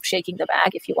sort of shaking the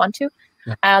bag if you want to.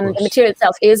 The material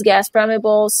itself is gas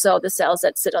permeable, so the cells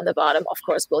that sit on the bottom, of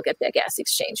course, will get their gas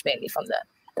exchange mainly from the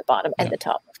bottom and the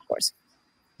top, of course.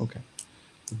 Okay,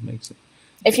 that makes sense.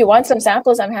 If you want some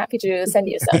samples, I'm happy to send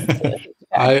you some.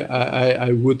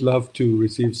 I would love to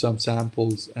receive some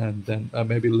samples, and then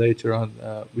maybe later on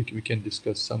we can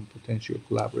discuss some potential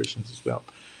collaborations as well,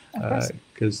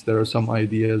 because there are some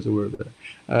ideas over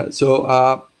there.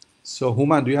 So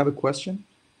Human, do you have a question?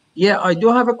 Yeah, I do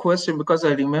have a question because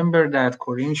I remember that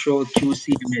Corinne showed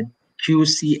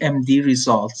QCMD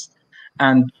results,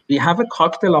 and we have a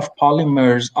cocktail of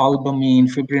polymers, albumin,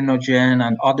 fibrinogen,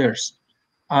 and others.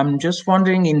 I'm just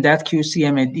wondering, in that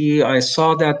QCMD, I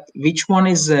saw that which one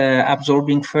is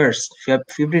absorbing first,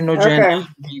 fibrinogen? Okay.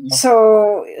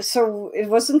 So it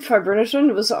wasn't fibrinogen,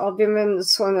 it was albumin,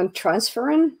 and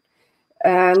transferrin.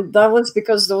 And that was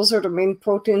because those are the main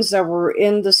proteins that were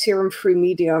in the serum-free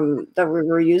medium that we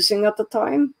were using at the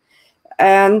time.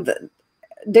 And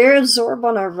they absorb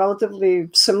on a relatively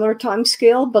similar time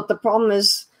scale, but the problem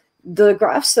is the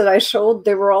graphs that I showed,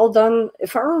 they were all done,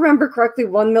 if I remember correctly,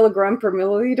 1 milligram per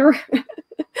milliliter.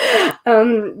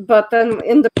 But then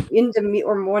in the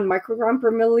or 1 microgram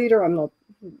per milliliter,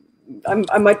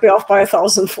 I might be off by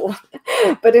 1,000-fold.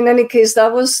 But in any case,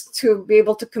 that was to be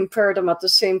able to compare them at the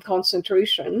same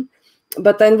concentration.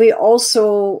 But then we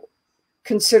also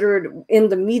considered in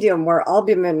the medium where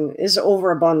albumin is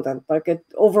overabundant, like it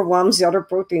overwhelms the other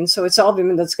proteins. So it's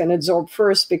albumin that's going to absorb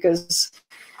first because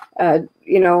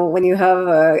when you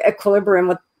have equilibrium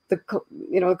with the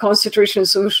concentration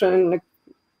solution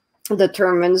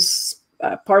determines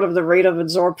part of the rate of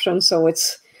absorption. So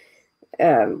it's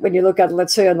when you look at,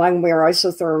 let's say, a Langmuir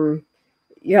isotherm,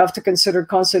 you have to consider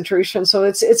concentration. So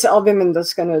it's albumin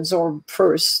that's going to absorb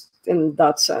first in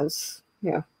that sense.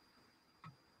 Yeah.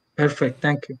 Perfect.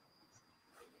 Thank you.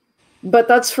 But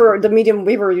that's for the medium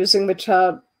we were using, which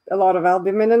had a lot of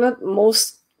albumin in it.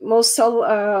 Most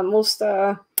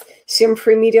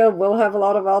serum-free media will have a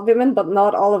lot of albumin, but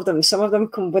not all of them. Some of them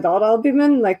come without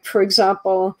albumin. Like, for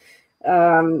example,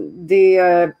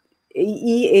 the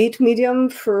E8 medium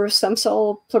for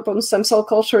pluripotent stem cell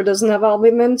culture doesn't have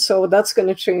albumin, so that's going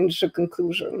to change the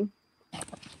conclusion.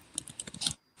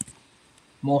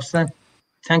 Mohsen,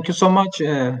 thank you so much,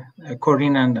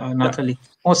 Corinne and Natalie.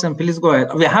 Mohsen, please go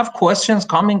ahead. We have questions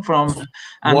coming from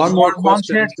one more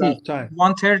question.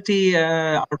 1:30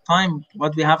 our time,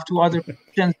 but we have 2 other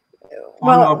questions.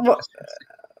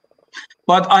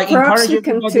 But I encourage you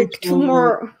can take 2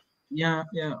 more. Yeah.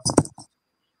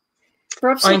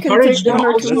 Perhaps you can take 1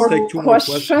 or 2 more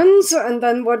questions, and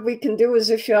then what we can do is,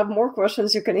 if you have more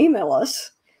questions, you can email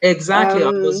us. Exactly.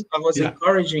 I was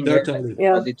encouraging certainly.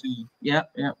 everybody to.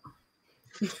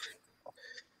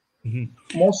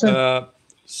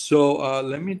 So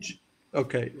let me.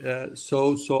 Okay.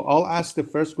 So I'll ask the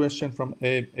first question from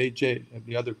AJ.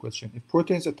 The other question: if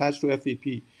proteins attach to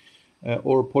FEP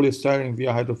or polystyrene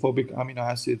via hydrophobic amino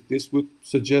acid, this would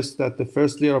suggest that the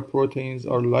first layer of proteins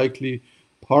are likely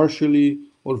partially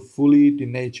or fully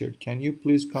denatured. Can you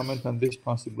please comment on this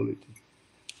possibility?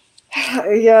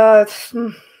 Yeah,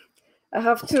 I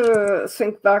have to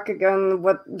think back again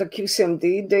what the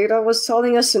QCMD data was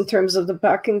telling us in terms of the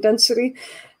packing density.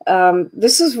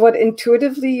 This is what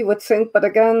intuitively you would think, but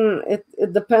again,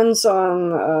 it depends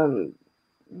on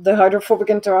the hydrophobic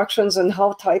interactions and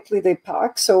how tightly they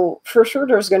pack. So for sure,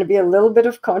 there's going to be a little bit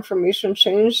of conformation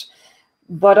change,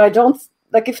 but I don't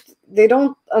like if they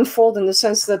don't unfold in the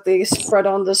sense that they spread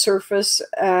on the surface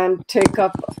and take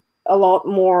up a lot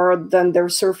more than their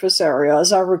surface area,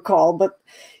 as I recall. But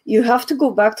you have to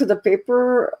go back to the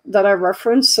paper that I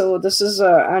referenced. So this is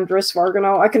Andres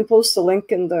Varganau. I can post a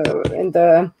link in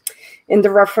the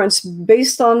reference.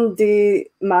 Based on the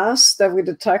mass that we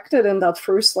detected in that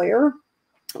first layer,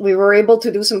 we were able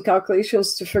to do some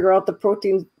calculations to figure out the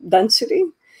protein density.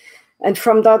 And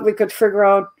from that, we could figure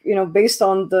out, based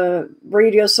on the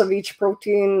radius of each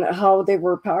protein, how they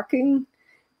were packing.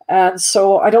 And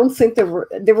so I don't think they were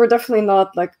definitely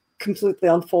not like completely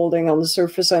unfolding on the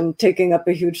surface and taking up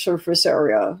a huge surface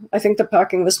area. I think the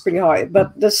packing was pretty high,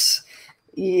 but this,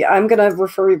 I'm going to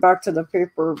refer you back to the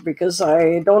paper because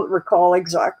I don't recall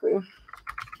exactly.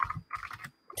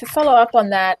 To follow up on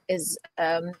that is,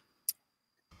 I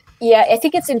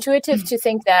think it's intuitive to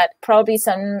think that probably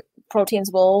some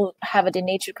proteins will have a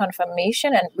denatured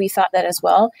conformation, and we thought that as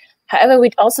well. However,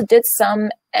 we also did some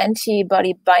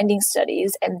antibody binding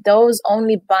studies, and those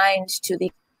only bind to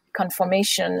the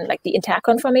conformation, like the intact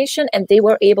conformation, and they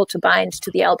were able to bind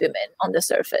to the albumin on the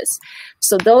surface.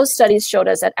 So those studies showed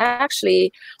us that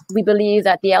actually we believe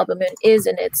that the albumin is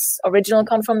in its original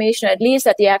conformation, at least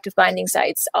that the active binding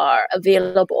sites are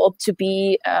available to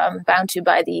be bound to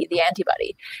by the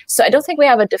antibody. So I don't think we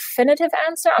have a definitive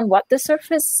answer on what the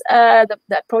surface,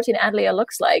 that protein ad layer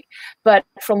looks like, but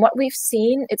from what we've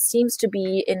seen, it seems to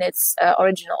be in its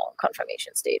original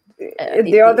conformation state.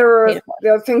 The other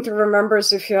thing to remember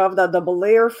is if you have that double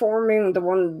layer forming,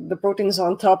 the proteins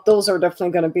on top, those are definitely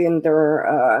going to be in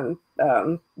their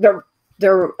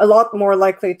they're a lot more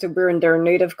likely to be in their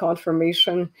native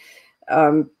conformation.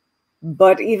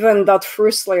 But even that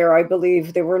first layer, I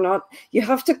believe they were not. You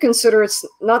have to consider it's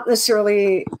not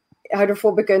necessarily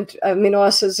hydrophobic amino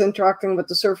acids interacting with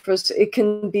the surface. It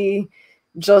can be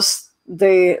just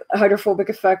the hydrophobic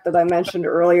effect that I mentioned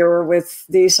earlier with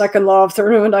the second law of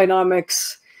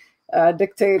thermodynamics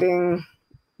dictating,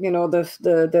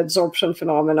 the absorption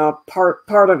phenomena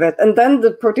part of it. And then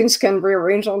the proteins can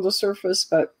rearrange on the surface.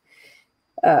 But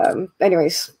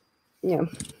anyways, yeah.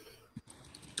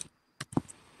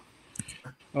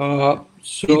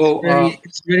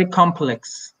 It's very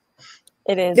complex.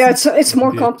 It is. Yeah, it's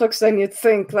more complex than you'd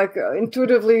think. Like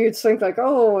intuitively, you'd think like,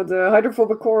 oh, the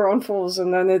hydrophobic core unfolds,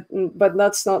 and then but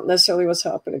that's not necessarily what's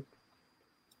happening.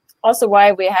 Also,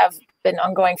 why we have been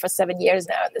ongoing for 7 years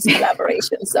now in this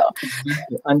collaboration. So,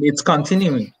 and it's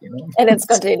continuing, And it's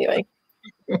continuing.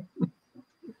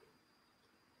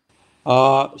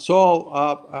 I'll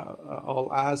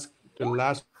ask the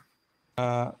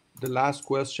last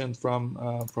question from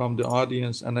the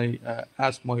audience, and I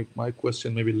ask my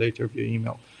question maybe later via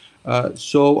email.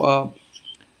 So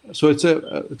it's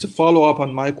a follow up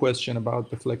on my question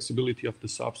about the flexibility of the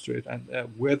substrate and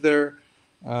whether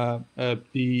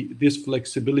this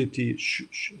flexibility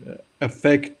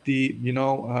affect the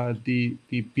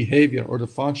the behavior or the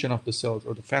function of the cells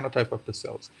or the phenotype of the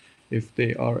cells if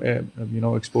they are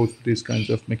exposed to these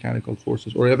kinds of mechanical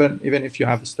forces, or even if you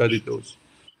have studied those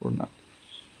or not.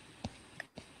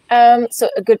 So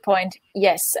a good point.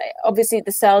 Yes, obviously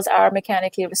the cells are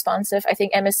mechanically responsive. I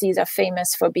think MSCs are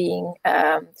famous for being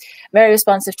very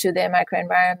responsive to their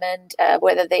microenvironment.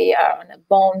 Whether they are on a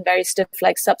bone, very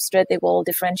stiff-like substrate, they will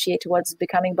differentiate towards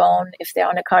becoming bone. If they're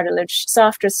on a cartilage,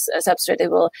 softer substrate, they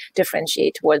will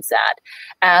differentiate towards that.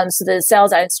 So the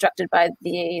cells are instructed by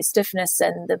the stiffness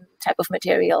and the type of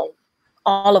material,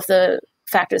 all of the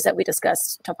factors that we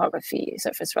discussed, topography,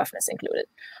 surface roughness included.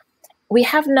 We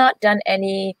have not done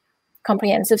any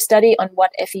comprehensive study on what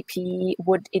FEP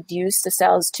would induce the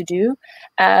cells to do,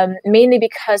 mainly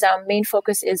because our main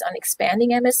focus is on expanding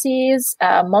MSCs,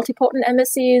 multipotent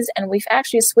MSCs, and we've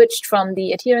actually switched from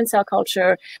the adherent cell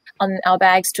culture on our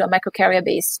bags to a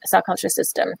microcarrier-based cell culture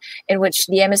system, in which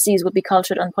the MSCs would be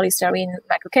cultured on polystyrene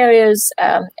microcarriers,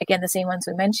 again, the same ones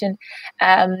we mentioned,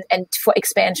 and for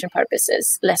expansion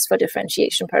purposes, less for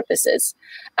differentiation purposes.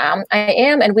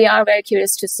 We are very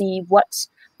curious to see what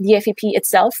the FEP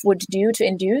itself would do to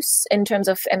induce in terms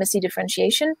of MSC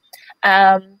differentiation,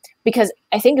 because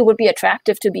I think it would be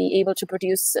attractive to be able to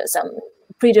produce some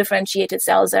pre-differentiated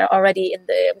cells that are already in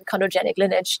the chondrogenic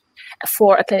lineage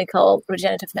for a clinical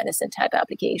regenerative medicine type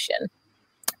application.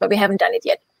 But we haven't done it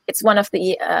yet. It's one of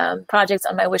the projects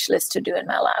on my wish list to do in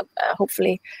my lab,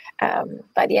 hopefully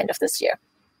by the end of this year.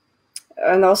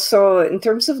 And also, in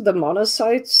terms of the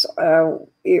monocytes,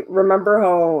 remember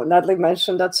how Natalie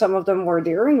mentioned that some of them were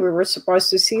adhering? We were surprised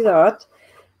to see that.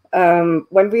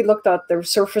 when we looked at their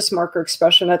surface marker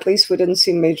expression, at least we didn't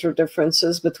see major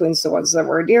differences between the ones that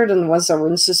were adhered and the ones that were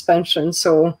in suspension.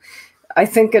 So I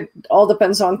think it all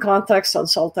depends on context, on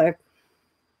cell type.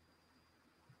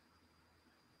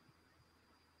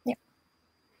 Yeah.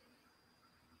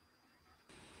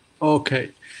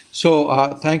 Okay.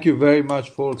 So thank you very much,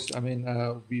 folks. I mean,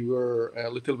 we were a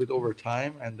little bit over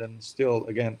time, and then still,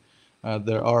 again,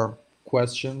 there are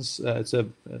questions. It's a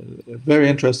very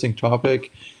interesting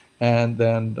topic. And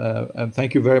then and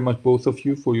thank you very much, both of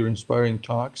you, for your inspiring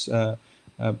talks.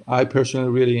 I personally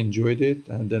really enjoyed it,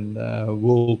 and then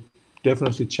we'll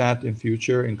definitely chat in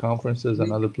future in conferences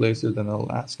and other places, and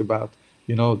I'll ask about,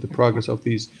 you know, the progress of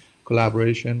these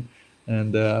collaboration.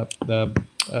 And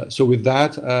so with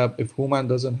that, if Human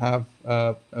doesn't have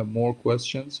more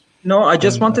questions. No, I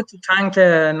just wanted to thank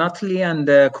Natalie and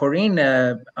Corinne.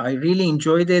 I really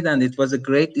enjoyed it, and it was a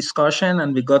great discussion,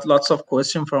 and we got lots of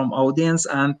questions from audience,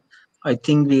 and I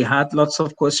think we had lots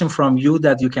of questions from you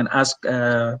that you can ask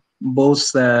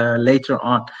both later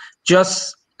on.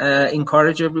 Just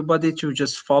encourage everybody to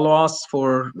just follow us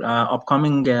for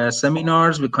upcoming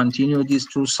seminars. We continue this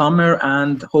through summer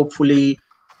and hopefully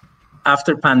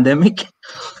after pandemic,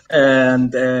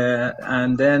 and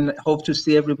then hope to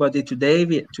see everybody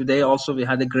today. Today also we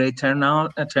had a great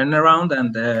turnaround,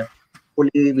 and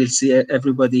hopefully we'll see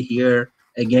everybody here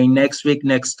again next week,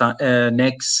 next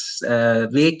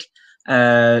week,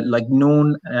 like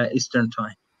noon Eastern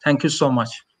time. Thank you so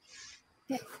much.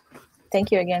 Yeah.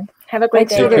 Thank you again. Have a great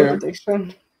day.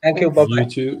 Thank you. Bye-bye. You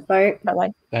too. Bye.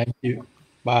 Bye-bye. Thank you.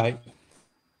 Bye.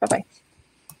 Bye-bye.